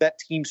time. What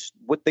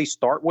they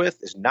start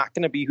with is not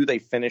going to be who they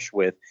finish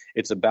with.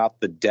 It's about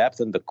the depth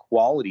and the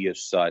quality of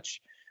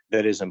such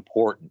that is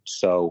important.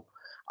 So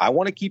I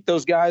want to keep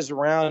those guys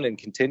around and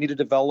continue to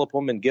develop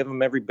them and give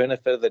them every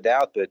benefit of the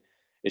doubt. But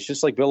it's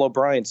just like Bill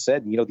O'Brien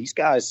said, these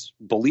guys,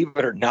 believe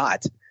it or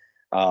not,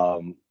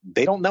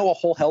 they don't know a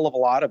whole hell of a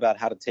lot about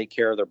how to take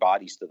care of their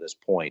bodies to this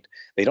point.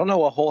 They don't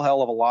know a whole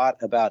hell of a lot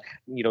about,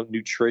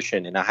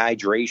 nutrition and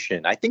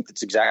hydration. I think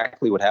that's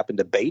exactly what happened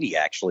to Beatty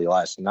actually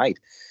last night,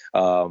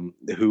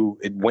 who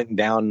it went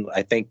down,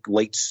 I think,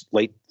 late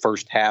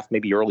first half,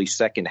 maybe early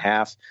second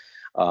half.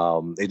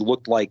 It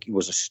looked like it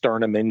was a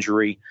sternum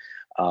injury.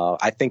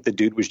 I think the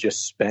dude was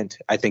just spent.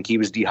 I think he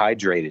was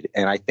dehydrated.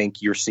 And I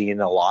think you're seeing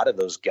a lot of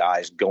those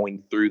guys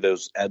going through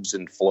those ebbs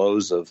and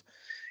flows of,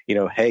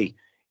 hey,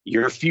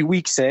 you're a few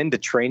weeks into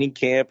training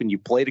camp and you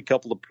played a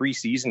couple of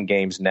preseason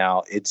games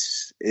now.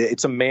 It's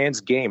a man's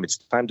game. It's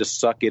time to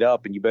suck it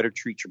up, and you better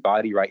treat your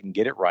body right and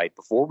get it right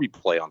before we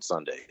play on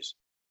Sundays.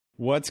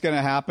 What's going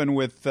to happen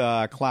with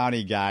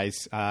Clowney,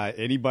 guys?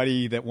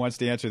 Anybody that wants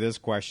to answer this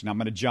question, I'm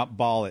going to jump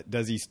ball it.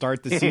 Does he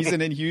start the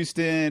season in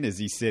Houston? Is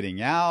he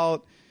sitting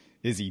out?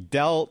 Is he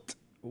dealt?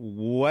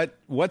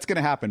 What's going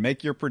to happen?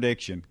 Make your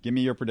prediction. Give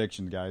me your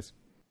prediction, guys.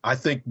 I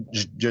think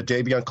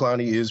Jadeveon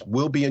Clowney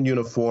will be in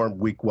uniform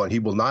week 1. He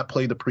will not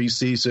play the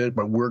preseason,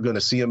 but we're going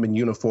to see him in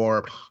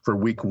uniform for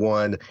week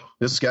 1.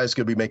 This guy's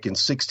going to be making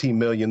 $16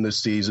 million this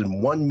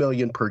season, $1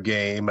 million per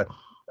game.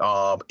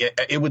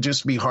 It would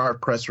just be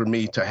hard pressed for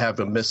me to have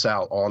him miss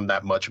out on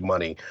that much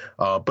money.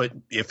 But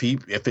if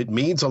it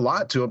means a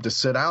lot to him to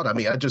sit out,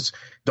 I just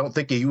don't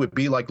think he would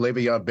be like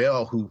Le'Veon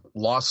Bell, who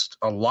lost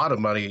a lot of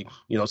money,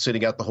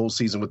 sitting out the whole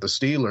season with the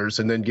Steelers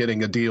and then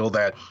getting a deal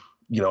that,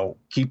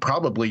 he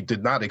probably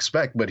did not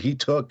expect, but he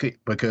took it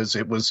because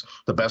it was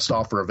the best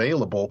offer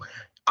available.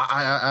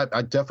 I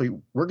definitely,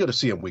 we're going to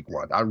see him week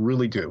 1. I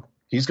really do.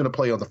 He's going to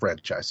play on the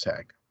franchise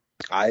tag.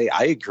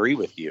 I agree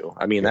with you.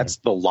 That's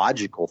the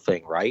logical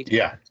thing, right?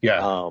 Yeah.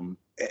 The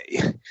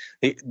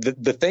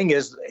thing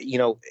is,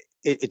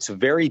 it's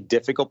very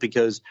difficult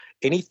because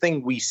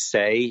anything we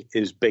say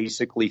is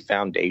basically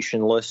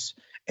foundationless,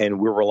 and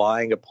we're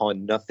relying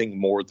upon nothing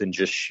more than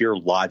just sheer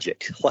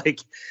logic.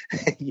 Like,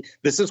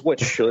 this is what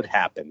should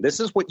happen.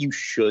 This is what you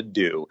should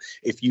do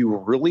if you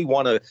really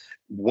want to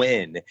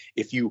win,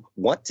 if you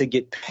want to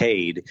get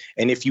paid,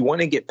 and if you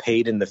want to get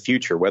paid in the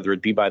future, whether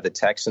it be by the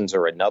Texans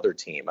or another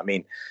team. I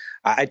mean,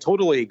 I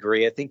totally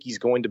agree. I think he's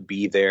going to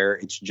be there.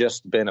 It's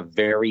just been a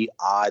very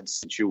odd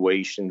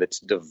situation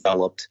that's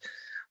developed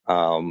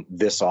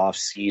this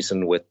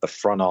offseason with the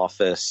front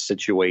office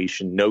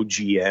situation, no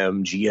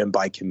GM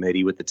by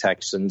committee with the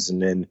Texans.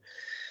 And then,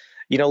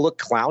 look,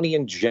 Clowney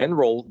in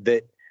general,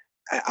 that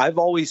I've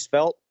always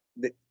felt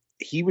that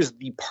he was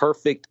the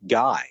perfect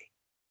guy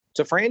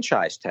to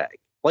franchise tag.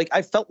 Like,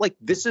 I felt like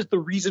this is the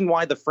reason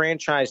why the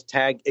franchise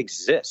tag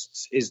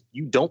exists, is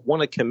you don't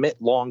want to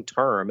commit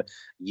long-term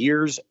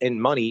years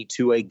and money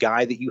to a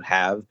guy that you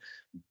have,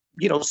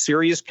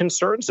 serious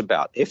concerns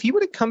about. If he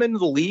would have come into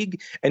the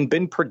league and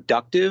been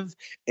productive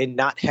and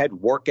not had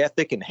work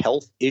ethic and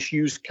health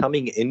issues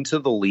coming into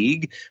the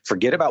league,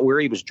 forget about where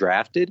he was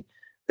drafted,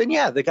 then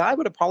yeah, the guy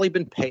would have probably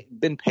been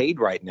paid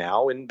right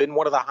now and been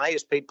one of the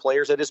highest paid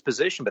players at his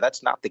position, but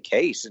that's not the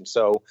case. And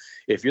so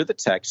if you're the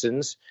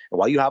Texans, and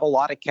while you have a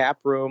lot of cap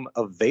room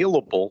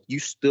available, you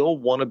still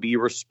want to be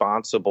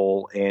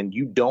responsible and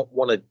you don't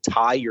want to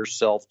tie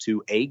yourself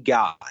to a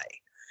guy.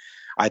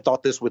 I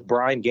thought this with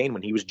Brian Gaine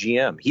when he was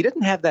GM. He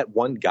didn't have that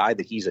one guy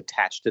that he's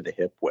attached to the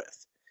hip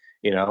with,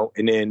 and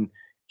then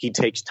he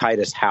takes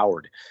Titus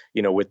Howard,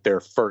 with their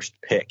first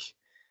pick.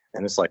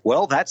 And it's like,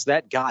 well, that's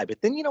that guy.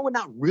 But then,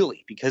 not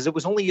really, because it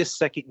was only his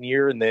second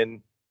year and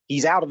then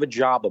he's out of a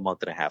job a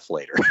month and a half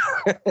later.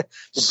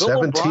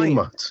 17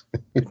 months.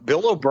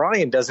 Bill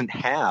O'Brien doesn't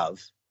have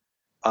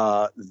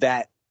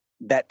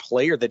that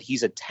player that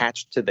he's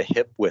attached to the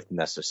hip with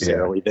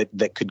necessarily,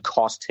 that could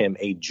cost him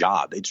a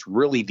job. It's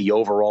really the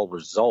overall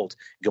result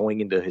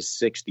going into his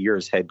 6th year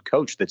as head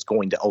coach that's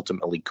going to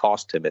ultimately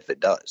cost him if it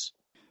does.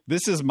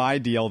 This is my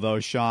deal, though,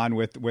 Sean,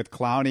 with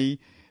Clowney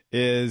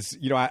is,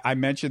 I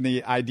mentioned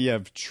the idea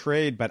of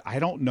trade, but I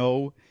don't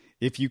know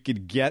if you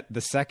could get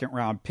the second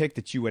round pick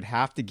that you would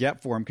have to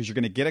get for him, because you're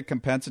going to get a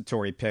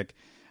compensatory pick.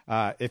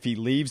 If he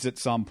leaves at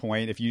some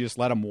point, if you just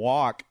let him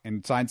walk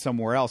and sign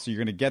somewhere else, you're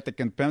going to get the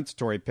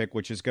compensatory pick,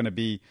 which is going to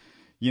be,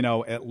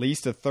 at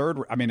least a third.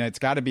 I mean, it's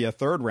got to be a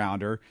third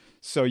rounder.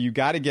 So you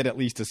got to get at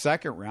least a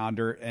second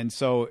rounder. And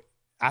so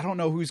I don't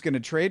know who's going to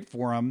trade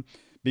for him,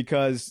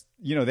 because,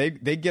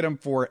 they get him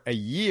for a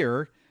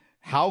year.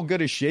 How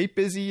good a shape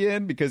is he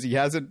in? Because he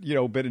hasn't,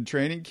 been in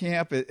training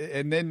camp.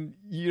 And then,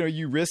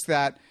 you risk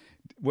that.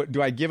 What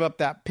do I give up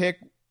that pick?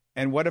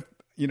 And what if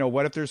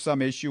there's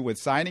some issue with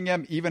signing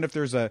him? Even if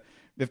there's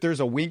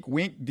a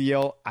wink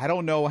deal, I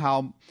don't know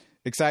how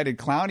excited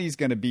Clowney's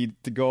going to be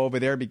to go over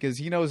there, because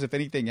he knows if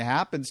anything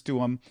happens to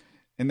him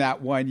in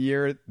that 1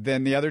 year,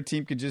 then the other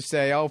team could just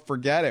say, "Oh,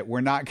 forget it.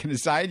 We're not going to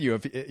sign you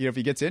if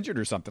he gets injured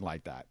or something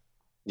like that."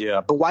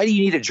 Yeah, but why do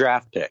you need a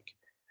draft pick?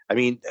 I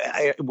mean,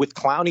 with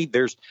Clowney,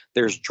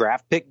 there's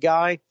draft pick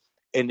guy,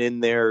 and then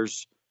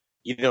there's,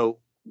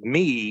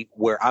 me,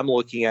 where I'm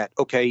looking at,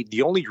 okay,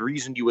 the only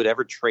reason you would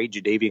ever trade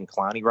Jadeveon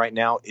Clowney right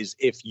now is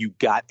if you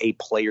got a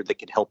player that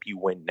could help you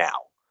win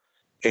now.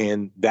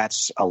 And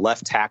that's a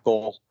left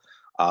tackle,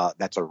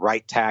 that's a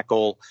right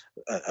tackle,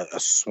 a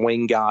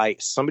swing guy,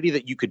 somebody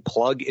that you could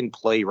plug and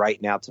play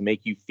right now to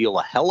make you feel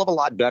a hell of a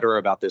lot better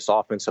about this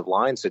offensive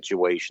line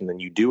situation than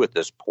you do at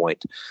this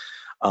point.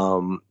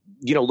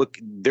 Look,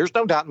 there's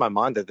no doubt in my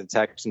mind that the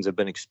Texans have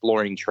been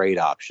exploring trade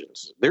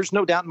options. There's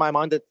no doubt in my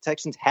mind that the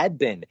Texans had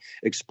been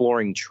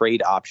exploring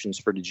trade options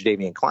for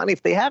Jadeveon Clowney.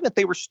 If they haven't,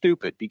 they were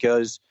stupid,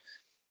 because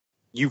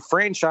you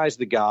franchised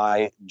the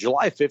guy.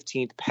 July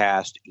 15th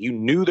passed. You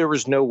knew there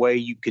was no way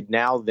you could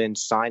now then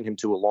sign him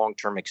to a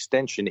long-term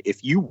extension.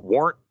 If you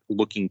weren't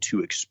looking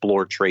to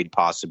explore trade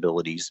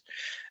possibilities,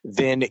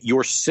 then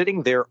you're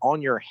sitting there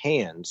on your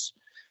hands,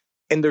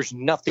 and there's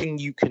nothing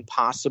you can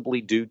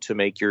possibly do to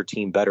make your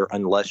team better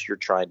unless you're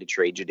trying to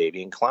trade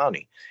Jadeveon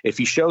Clowney. If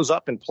he shows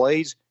up and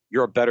plays,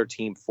 you're a better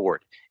team for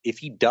it. If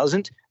he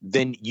doesn't,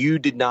 then you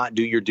did not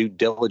do your due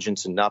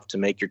diligence enough to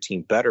make your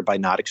team better by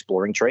not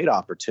exploring trade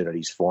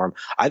opportunities for him.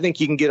 I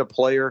think you can get a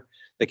player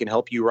that can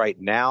help you right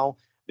now.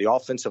 The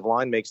offensive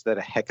line makes that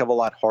a heck of a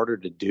lot harder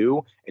to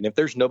do. And if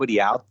there's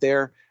nobody out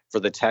there for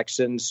the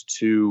Texans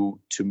to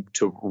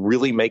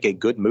really make a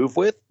good move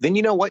with, then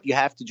you know what? You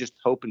have to just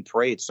hope and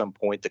pray at some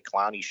point that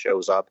Clowney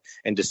shows up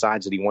and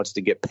decides that he wants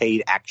to get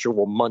paid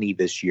actual money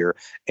this year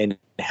and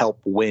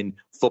help win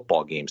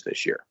football games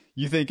this year.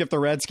 You think if the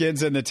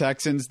Redskins and the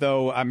Texans,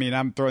 though, I mean,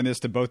 I'm throwing this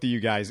to both of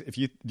you guys.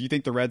 Do you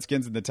think the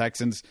Redskins and the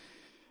Texans,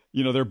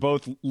 they're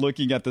both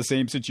looking at the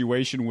same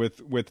situation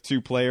with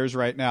two players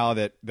right now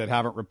that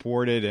haven't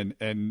reported,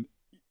 and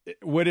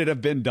would it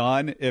have been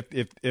done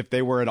if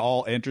they were at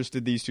all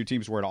interested? These two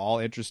teams were at all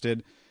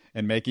interested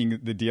in making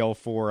the deal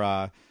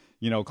for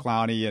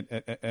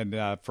Clowney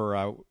and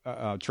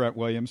for Trent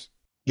Williams.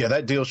 Yeah,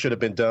 that deal should have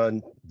been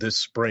done this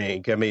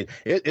spring. I mean,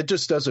 it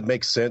just doesn't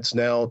make sense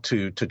now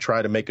to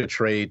try to make a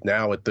trade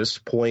now at this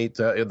point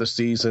in the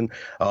season.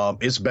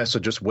 It's best to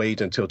just wait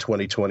until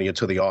 2020,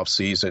 until the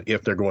offseason,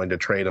 if they're going to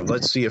trade him.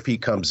 Let's see if he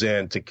comes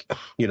in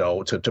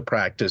to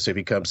practice, if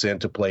he comes in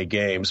to play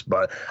games.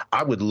 But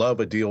I would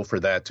love a deal for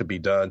that to be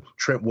done.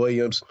 Trent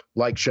Williams,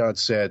 like Sean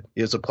said,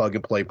 is a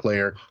plug-and-play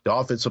player. The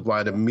offensive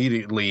line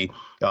immediately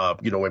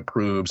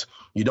improves.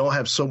 You don't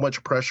have so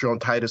much pressure on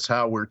Titus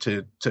Howard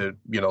to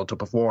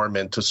perform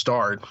and to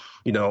start,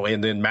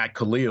 and then Matt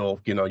Khalil,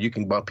 you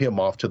can bump him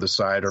off to the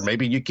side, or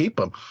maybe you keep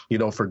him,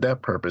 for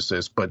depth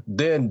purposes. But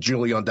then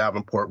Julian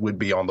Davenport would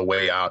be on the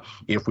way out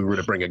if we were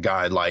to bring a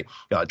guy like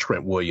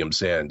Trent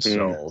Williams in.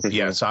 So,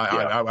 yes,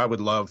 I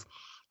would love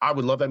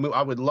that move.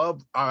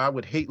 I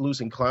would hate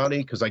losing Clowney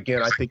because,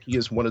 again, I think he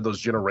is one of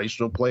those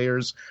generational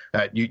players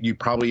that you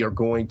probably are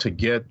going to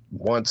get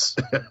once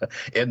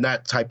in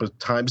that type of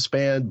time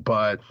span.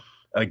 But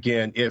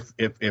again, if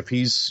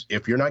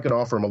you're not going to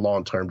offer him a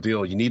long-term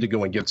deal, you need to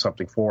go and get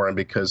something for him,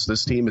 because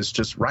this team is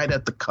just right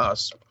at the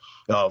cusp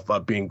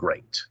of being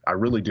great. I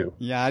really do.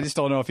 Yeah, I just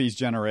don't know if he's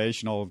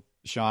generational,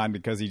 Sean,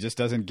 because he just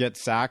doesn't get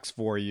sacks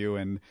for you.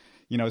 And,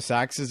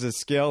 sacks is a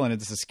skill, and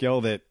it's a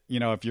skill that,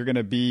 if you're going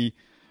to be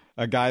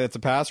a guy that's a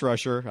pass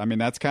rusher, I mean,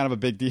 that's kind of a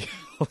big deal,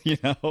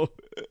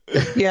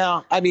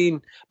 Yeah, I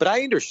mean, but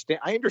I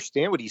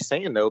understand what he's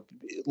saying, though.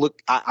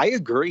 Look, I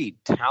agree.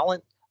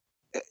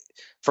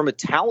 From a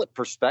talent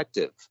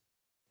perspective,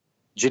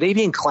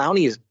 Jadeveon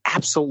Clowney is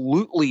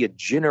absolutely a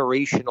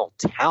generational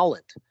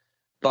talent,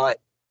 but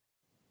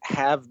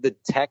have the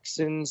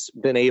Texans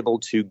been able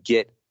to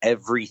get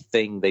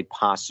everything they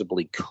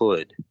possibly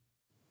could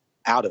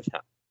out of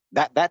him?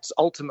 That's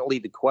ultimately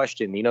the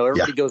question.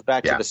 Everybody goes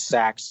back to the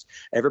sacks.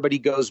 Everybody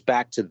goes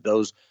back to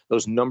those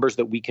numbers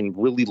that we can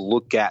really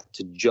look at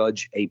to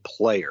judge a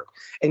player.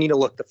 And,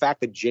 look, the fact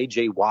that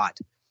J.J. Watt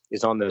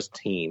is on this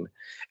team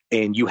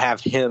and you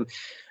have him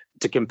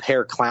to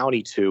compare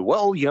Clowney to,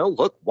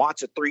 look,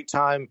 Watt's a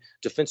 3-time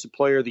defensive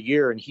player of the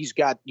year, and he's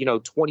got,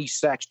 20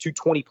 sacks, 2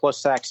 20-plus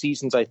sack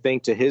seasons, I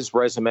think, to his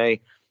resume.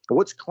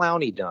 What's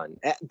Clowney done?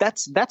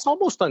 That's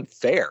almost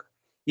unfair.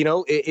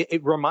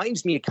 It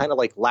reminds me kind of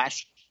like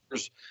last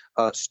year's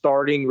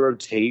starting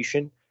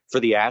rotation for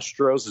the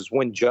Astros is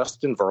when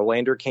Justin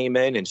Verlander came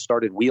in and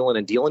started wheeling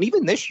and dealing.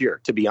 Even this year,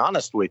 to be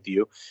honest with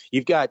you,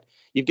 you've got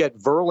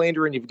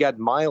Verlander and you've got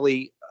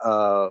Miley,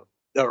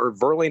 or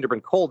Verlander been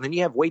cold, and then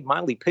you have Wade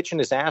Miley pitching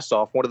his ass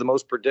off, one of the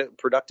most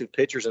productive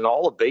pitchers in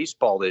all of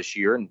baseball this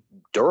year, and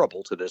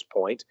durable to this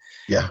point.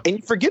 Yeah. And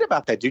you forget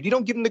about that, dude. You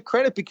don't give him the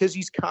credit because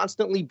he's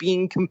constantly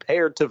being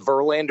compared to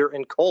Verlander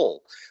and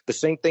Cole. The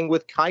same thing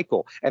with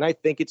Keuchel. And I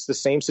think it's the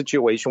same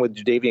situation with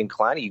Jadeveon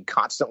Clowney. You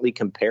constantly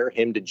compare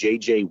him to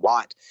J.J.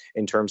 Watt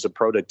in terms of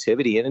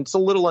productivity, and it's a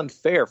little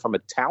unfair from a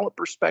talent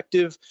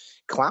perspective.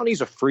 Clowney's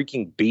a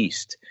freaking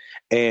beast,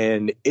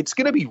 and it's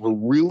going to be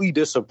really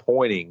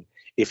disappointing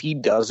if he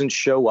doesn't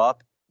show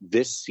up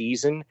this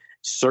season,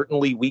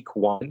 certainly week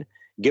 1,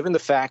 given the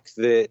fact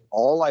that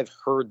all I've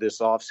heard this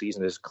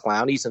offseason is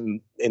Clowney's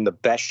in the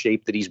best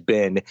shape that he's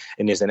been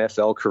in his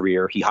NFL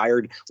career. He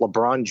hired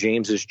LeBron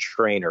James as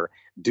trainer.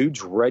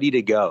 Dude's ready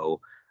to go.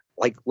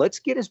 Like, let's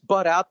get his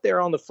butt out there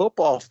on the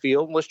football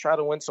field and let's try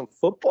to win some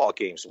football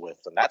games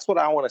with him. That's what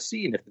I want to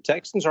see. And if the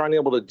Texans aren't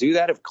able to do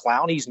that, if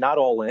Clowney's not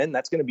all in,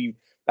 that's going to be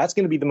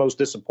the most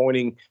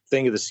disappointing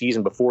thing of the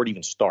season before it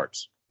even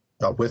starts.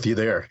 I'm with you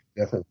there.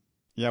 Definitely.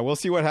 Yeah, we'll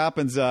see what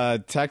happens.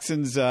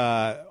 Texans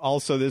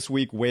also this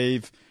week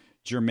waive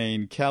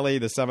Jermaine Kelly,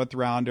 the 7th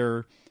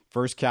rounder,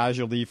 first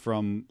casualty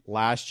from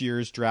last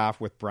year's draft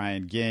with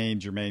Brian Gaine.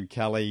 Jermaine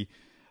Kelly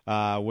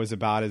was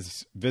about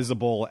as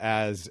visible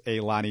as a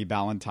Lonnie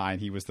Ballantyne.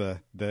 He was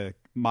the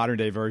modern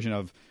day version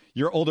of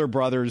your older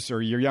brother's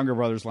or your younger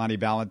brother's Lonnie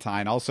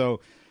Ballantyne. Also,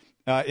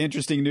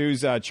 interesting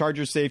news,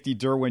 Chargers safety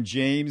Derwin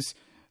James,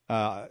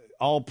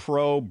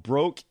 All-Pro,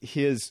 broke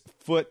his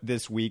foot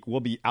this week,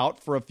 will be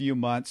out for a few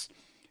months.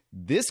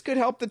 This could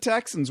help the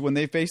Texans when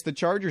they face the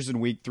Chargers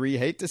in week 3.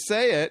 Hate to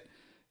say it,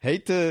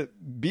 hate to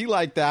be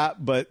like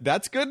that, but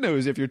that's good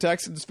news if you're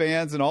Texans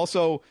fans. And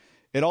also,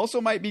 it also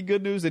might be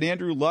good news that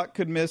Andrew Luck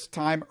could miss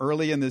time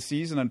early in the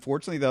season.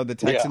 Unfortunately, though, the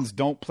Texans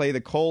don't play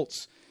the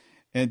Colts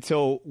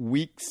until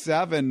week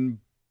 7,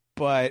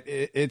 but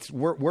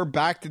we're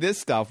back to this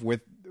stuff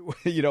with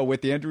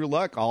Andrew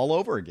Luck all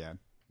over again.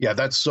 Yeah,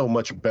 that's so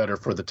much better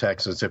for the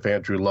Texans if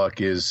Andrew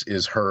Luck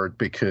is hurt,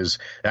 because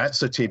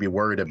that's the team you're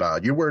worried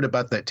about. You're worried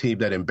about that team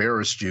that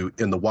embarrassed you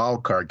in the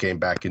wild card game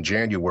back in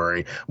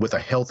January with a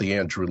healthy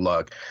Andrew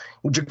Luck.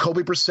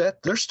 Jacoby Brissett,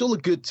 they're still a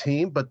good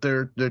team, but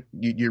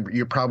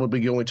you're probably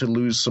going to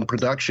lose some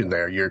production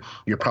there.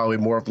 You're probably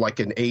more of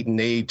like an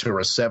 8-8 or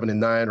a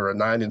 7-9 or a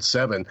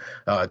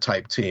 9-7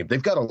 type team.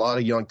 They've got a lot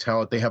of young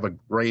talent. They have a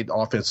great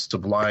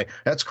offensive line.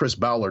 That's Chris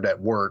Ballard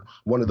at work,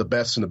 one of the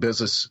best in the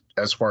business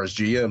as far as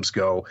GMs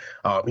go.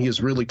 He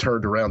has really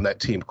turned around that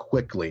team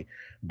quickly.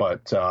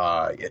 But,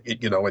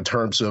 in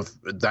terms of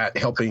that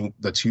helping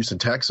the Houston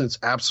Texans,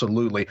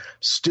 absolutely.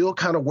 Still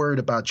kind of worried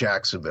about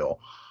Jacksonville.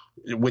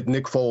 with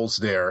Nick Foles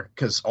there,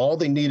 because all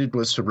they needed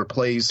was to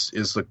replace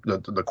is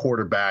the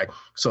quarterback.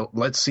 So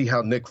let's see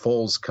how Nick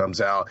Foles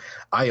comes out.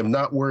 I am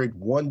not worried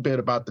one bit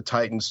about the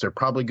Titans. They're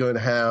probably going to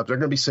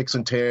be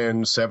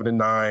 6-10,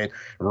 7-9,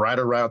 right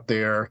around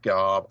there.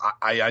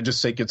 I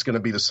just think it's going to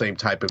be the same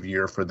type of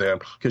year for them,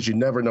 because you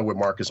never know with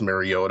Marcus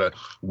Mariota.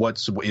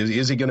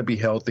 Is he going to be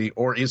healthy,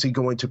 or is he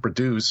going to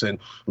produce and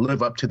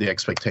live up to the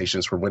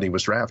expectations for when he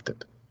was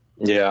drafted?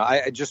 Yeah,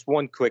 I just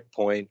one quick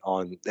point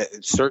on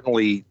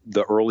certainly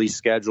the early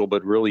schedule,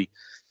 but really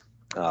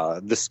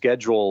the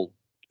schedule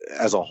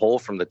as a whole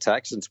from the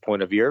Texans'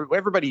 point of view.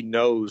 Everybody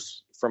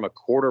knows from a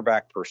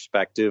quarterback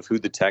perspective who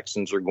the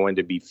Texans are going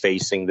to be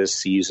facing this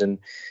season,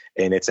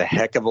 and it's a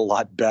heck of a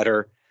lot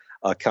better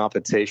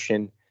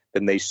competition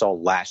than they saw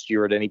last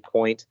year at any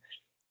point.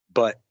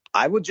 But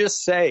I would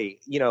just say,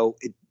 the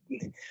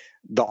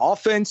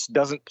offense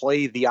doesn't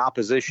play the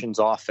opposition's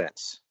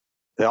offense.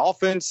 The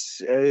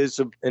offense is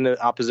in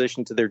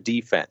opposition to their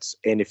defense.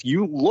 And if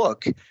you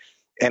look,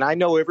 and I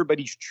know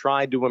everybody's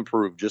tried to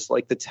improve, just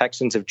like the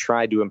Texans have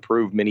tried to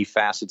improve many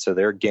facets of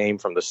their game,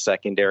 from the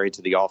secondary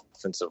to the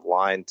offensive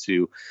line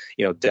to,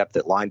 depth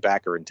at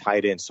linebacker and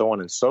tight end, so on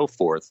and so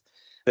forth.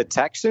 The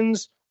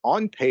Texans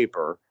on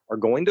paper are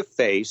going to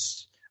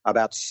face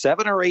about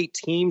 7 or 8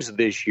 teams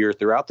this year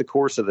throughout the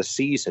course of the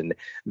season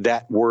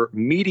that were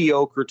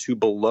mediocre to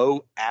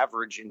below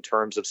average in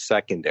terms of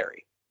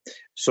secondary.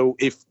 So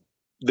if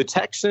the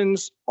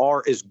Texans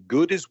are as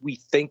good as we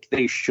think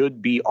they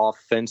should be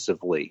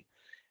offensively,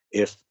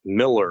 if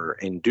Miller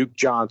and Duke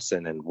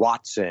Johnson and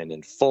Watson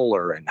and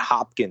Fuller and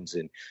Hopkins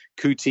and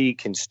Kuti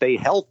can stay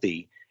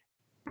healthy,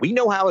 we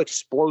know how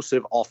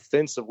explosive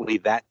offensively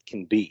that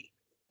can be.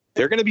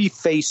 They're going to be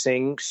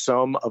facing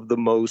some of the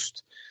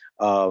most,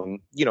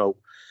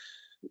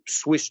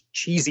 Swiss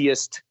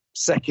cheesiest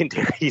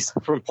secondaries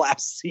from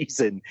last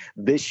season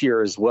this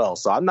year as well.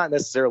 So I'm not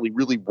necessarily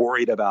really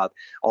worried about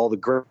all the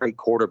great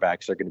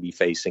quarterbacks they're going to be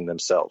facing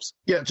themselves.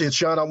 Yeah,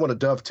 Sean, I want to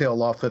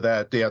dovetail off of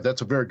that. Yeah,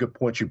 that's a very good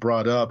point you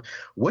brought up.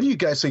 What do you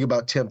guys think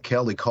about Tim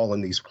Kelly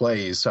calling these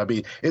plays? I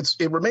mean, it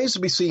remains to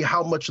be seen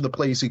how much of the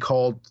plays he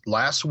called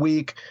last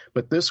week,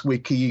 but this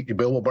week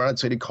Bill O'Brien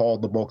said he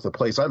called the bulk of the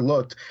plays. I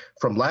looked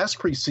from last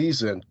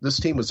preseason, this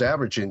team was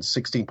averaging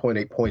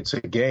 16.8 points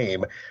a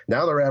game.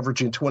 Now they're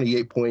averaging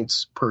 28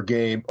 points per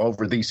game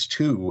over these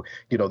two.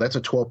 That's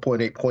a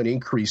 12.8 point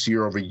increase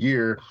year over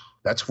year.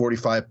 That's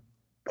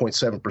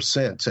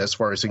 45.7% as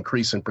far as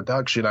increase in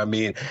production. I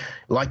mean,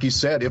 like you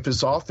said, if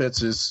his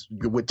offense is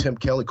with Tim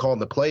Kelly calling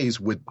the plays,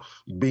 with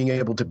being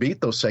able to beat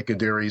those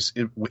secondaries,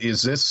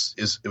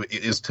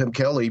 is Tim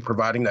Kelly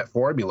providing that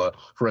formula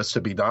for us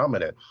to be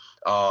dominant?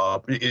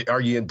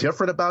 Are you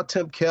indifferent about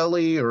Tim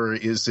Kelly, or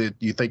is it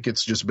you think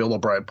it's just Bill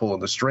O'Brien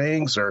pulling the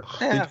strings? Or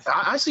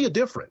I see a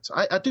difference.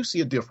 I do see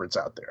a difference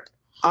out there.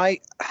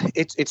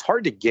 It's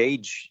hard to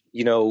gauge.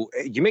 You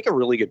make a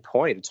really good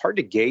point. It's hard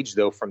to gauge,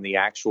 though, from the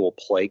actual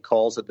play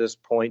calls at this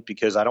point,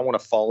 because I don't want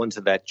to fall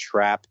into that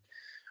trap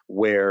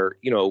where,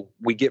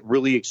 we get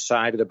really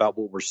excited about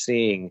what we're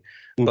seeing,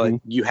 but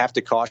you have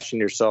to caution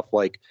yourself,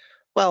 like,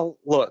 well,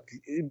 look,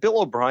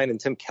 Bill O'Brien and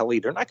Tim Kelly,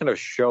 they're not going to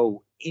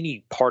show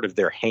any part of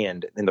their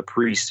hand in the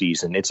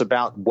preseason. It's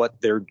about what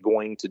they're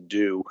going to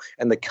do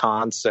and the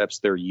concepts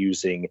they're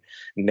using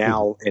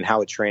now and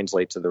how it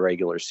translates to the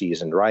regular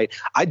season, right?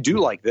 I do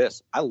like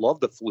this. I love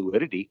the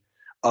fluidity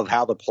of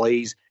how the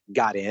plays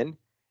got in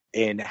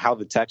and how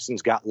the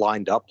Texans got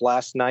lined up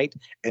last night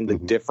and the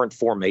different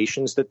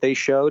formations that they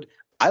showed.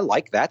 I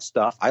like that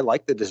stuff. I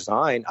like the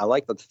design. I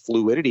like the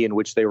fluidity in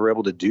which they were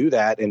able to do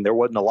that. And there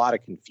wasn't a lot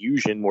of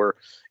confusion where,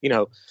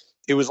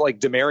 it was like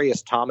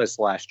Demaryius Thomas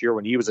last year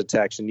when he was a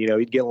Texan.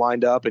 He'd get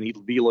lined up and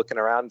he'd be looking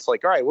around. It's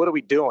like, all right, what are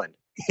we doing?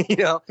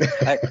 You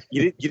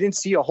didn't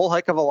see a whole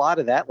heck of a lot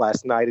of that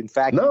last night. In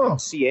fact, You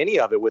didn't see any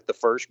of it with the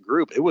first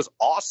group. It was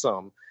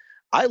awesome.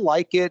 I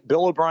like it.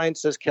 Bill O'Brien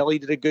says Kelly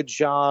did a good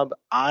job.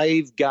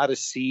 I've got to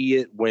see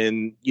it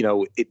when,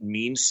 it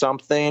means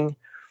something.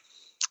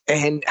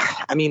 And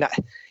I mean,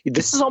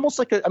 this is almost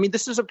like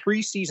this is a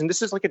preseason.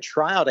 This is like a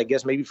tryout, I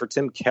guess, maybe for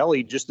Tim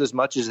Kelly, just as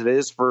much as it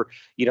is for,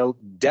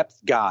 depth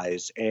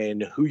guys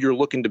and who you're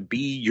looking to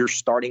be your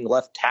starting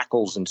left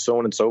tackles and so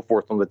on and so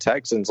forth on the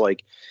Texans.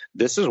 Like,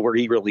 this is where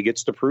he really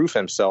gets to prove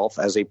himself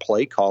as a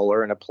play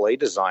caller and a play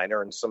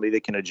designer and somebody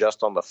that can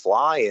adjust on the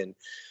fly. And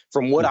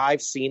from what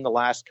I've seen the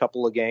last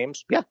couple of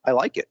games, yeah, I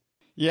like it.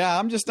 Yeah,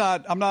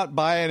 I'm not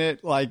buying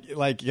it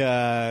like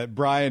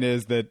Brian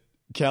is, that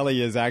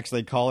Kelly is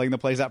actually calling the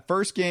plays. That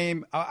first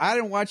game, I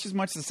didn't watch as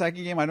much the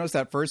second game. I noticed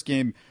that first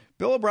game,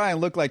 Bill O'Brien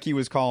looked like he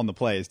was calling the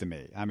plays to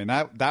me. I mean,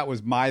 that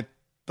was my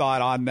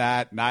thought on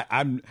that.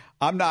 And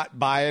I'm not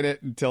buying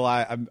it until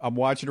I'm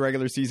watching a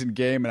regular season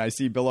game and I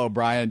see Bill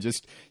O'Brien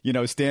just,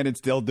 standing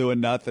still doing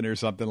nothing or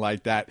something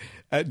like that.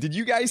 Did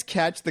you guys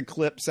catch the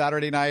clip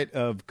Saturday night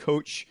of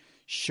Coach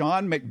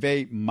Sean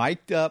McVay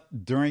mic'd up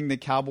during the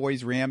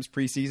Cowboys-Rams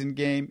preseason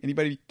game?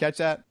 Anybody catch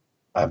that?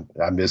 I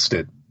missed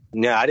it.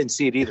 No, I didn't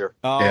see it either.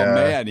 Oh, yeah.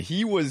 Man,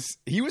 he was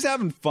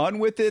having fun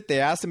with it. They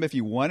asked him if he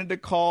wanted to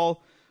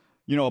call,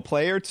 a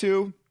play or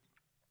two.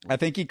 I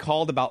think he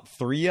called about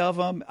 3 of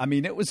them. I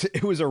mean, it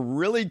was a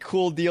really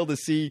cool deal to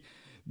see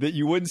that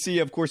you wouldn't see,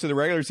 of course, in the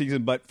regular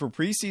season, but for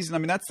preseason, I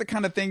mean, that's the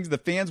kind of things the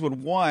fans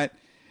would want.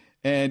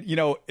 And, you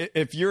know,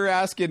 if you're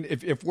asking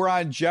if we're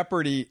on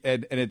Jeopardy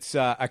and it's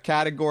a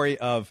category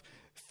of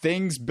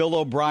things Bill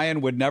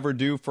O'Brien would never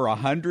do for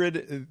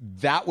 100,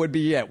 that would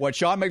be it. What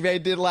Sean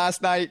McVay did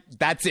last night,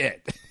 that's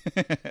it.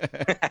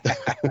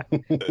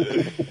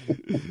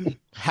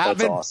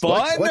 Having awesome.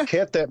 fun? What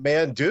can't that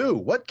man do?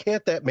 What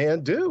can't that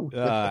man do?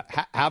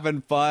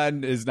 Having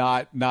fun is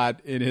not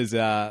in his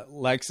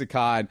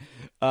lexicon.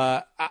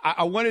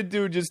 I want to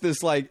do just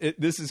this,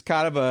 this is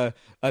kind of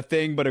a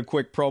thing, but a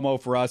quick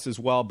promo for us as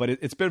well. But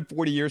it's been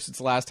 40 years since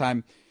the last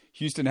time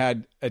Houston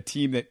had a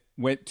team that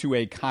went to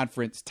a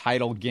conference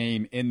title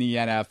game in the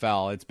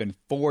NFL. It's been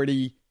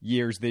 40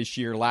 years this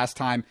year. Last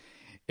time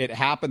it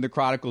happened, the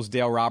Chronicles'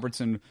 Dale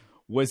Robertson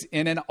was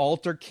in an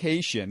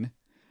altercation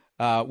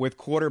with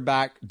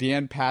quarterback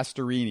Dan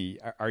Pastorini.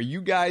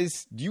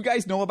 Do you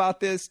guys know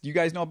about this? Do you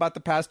guys know about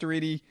the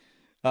Pastorini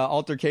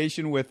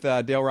altercation with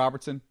Dale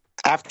Robertson?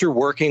 After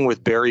working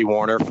with Barry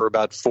Warner for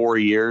about 4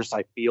 years,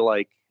 I feel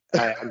like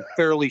I'm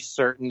fairly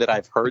certain that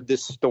I've heard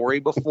this story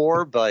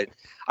before, but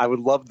I would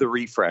love the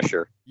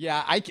refresher.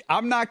 Yeah,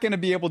 I'm not going to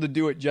be able to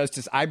do it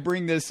justice. I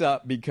bring this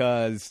up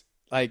because,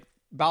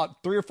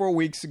 about 3 or 4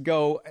 weeks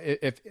ago,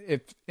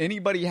 if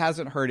anybody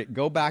hasn't heard it,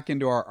 go back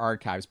into our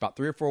archives. About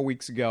 3 or 4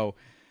 weeks ago,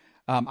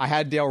 I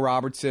had Dale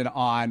Robertson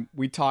on.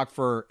 We talked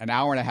for an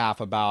hour and a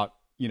half about,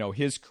 you know,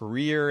 his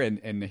career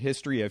and the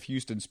history of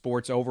Houston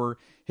sports over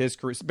his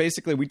career. So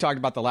basically, we talked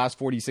about the last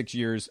 46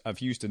 years of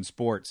Houston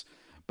sports.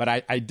 But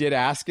I did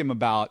ask him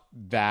about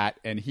that,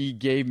 and he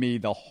gave me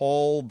the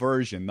whole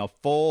version, the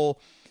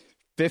full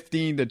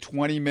 15 to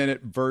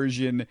 20-minute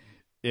version.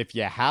 If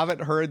you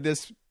haven't heard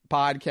this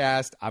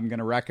podcast, I'm going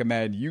to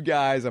recommend you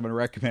guys. I'm going to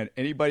recommend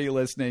anybody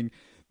listening.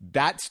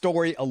 That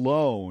story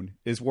alone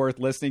is worth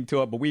listening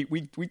to it. But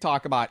we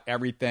talk about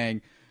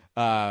everything,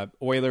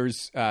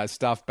 Oilers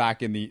stuff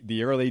back in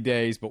the early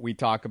days. But we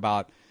talk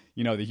about,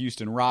 you know, the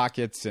Houston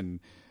Rockets, and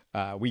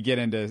we get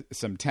into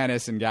some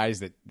tennis and guys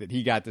that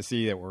he got to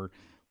see that were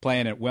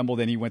playing at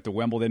Wimbledon. He went to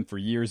Wimbledon for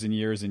years and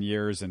years and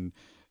years, and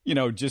you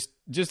know, just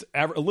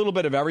a little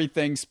bit of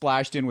everything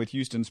splashed in with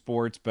Houston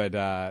sports. But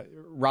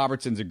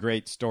Robertson's a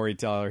great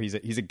storyteller. He's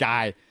a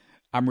guy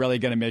I'm really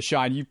going to miss.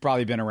 Sean, you've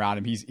probably been around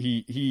him.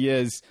 He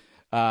is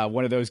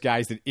one of those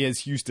guys that is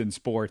Houston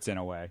sports in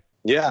a way.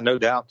 Yeah, no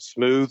doubt.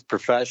 Smooth,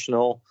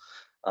 professional.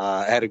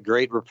 Had a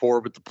great rapport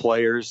with the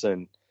players,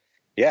 and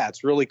yeah,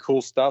 it's really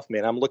cool stuff,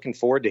 man. I'm looking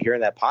forward to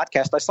hearing that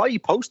podcast. I saw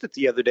you post it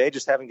the other day.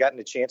 Just haven't gotten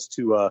a chance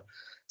to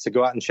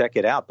go out and check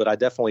it out, but I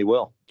definitely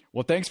will.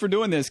 Well, thanks for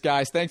doing this,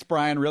 guys. Thanks,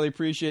 Brian. Really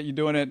appreciate you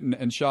doing it,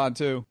 and Sean,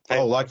 too.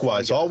 Oh,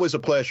 likewise. Always a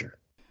pleasure.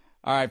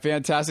 All right,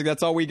 fantastic.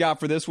 That's all we got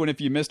for this one. If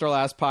you missed our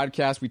last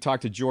podcast, we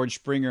talked to George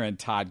Springer and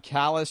Todd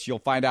Kalas. You'll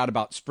find out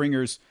about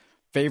Springer's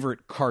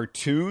favorite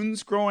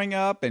cartoons growing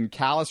up, and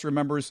Kalas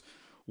remembers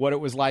what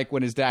it was like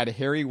when his dad,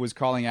 Harry, was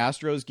calling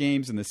Astros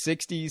games in the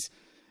 60s.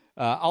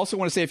 I also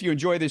want to say, if you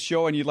enjoy this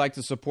show and you'd like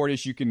to support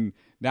us, you can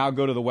now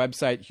go to the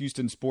website,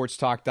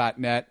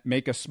 HoustonSportsTalk.net,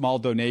 make a small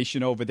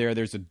donation over there.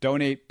 There's a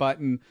donate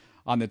button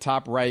on the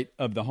top right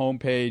of the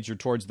homepage or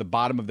towards the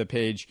bottom of the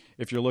page.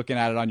 If you're looking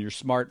at it on your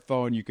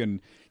smartphone, you can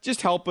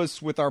just help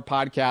us with our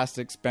podcast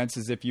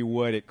expenses if you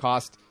would. It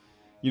costs,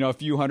 you know, a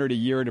few $100 a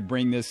year to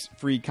bring this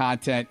free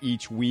content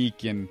each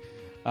week. And,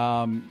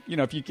 you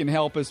know, if you can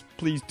help us,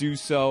 please do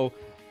so.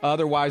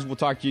 Otherwise, we'll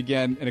talk to you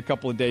again in a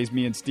couple of days.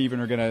 Me and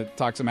Steven are going to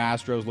talk some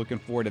Astros. Looking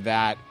forward to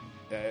that.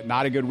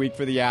 Not a good week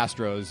for the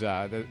Astros.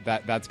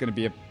 That's going to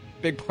be a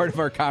big part of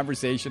our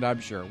conversation, I'm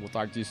sure. We'll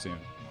talk to you soon.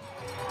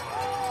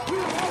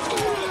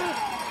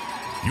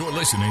 You're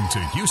listening to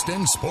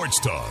Houston Sports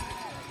Talk.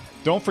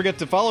 Don't forget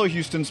to follow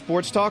Houston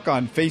Sports Talk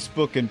on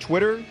Facebook and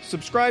Twitter.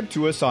 Subscribe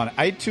to us on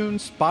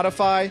iTunes,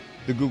 Spotify,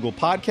 the Google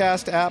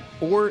Podcast app,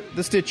 or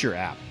the Stitcher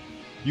app.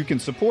 You can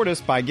support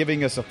us by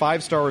giving us a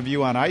 5-star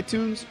review on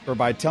iTunes or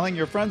by telling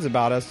your friends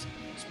about us.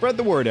 Spread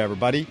the word,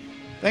 everybody.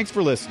 Thanks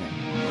for listening.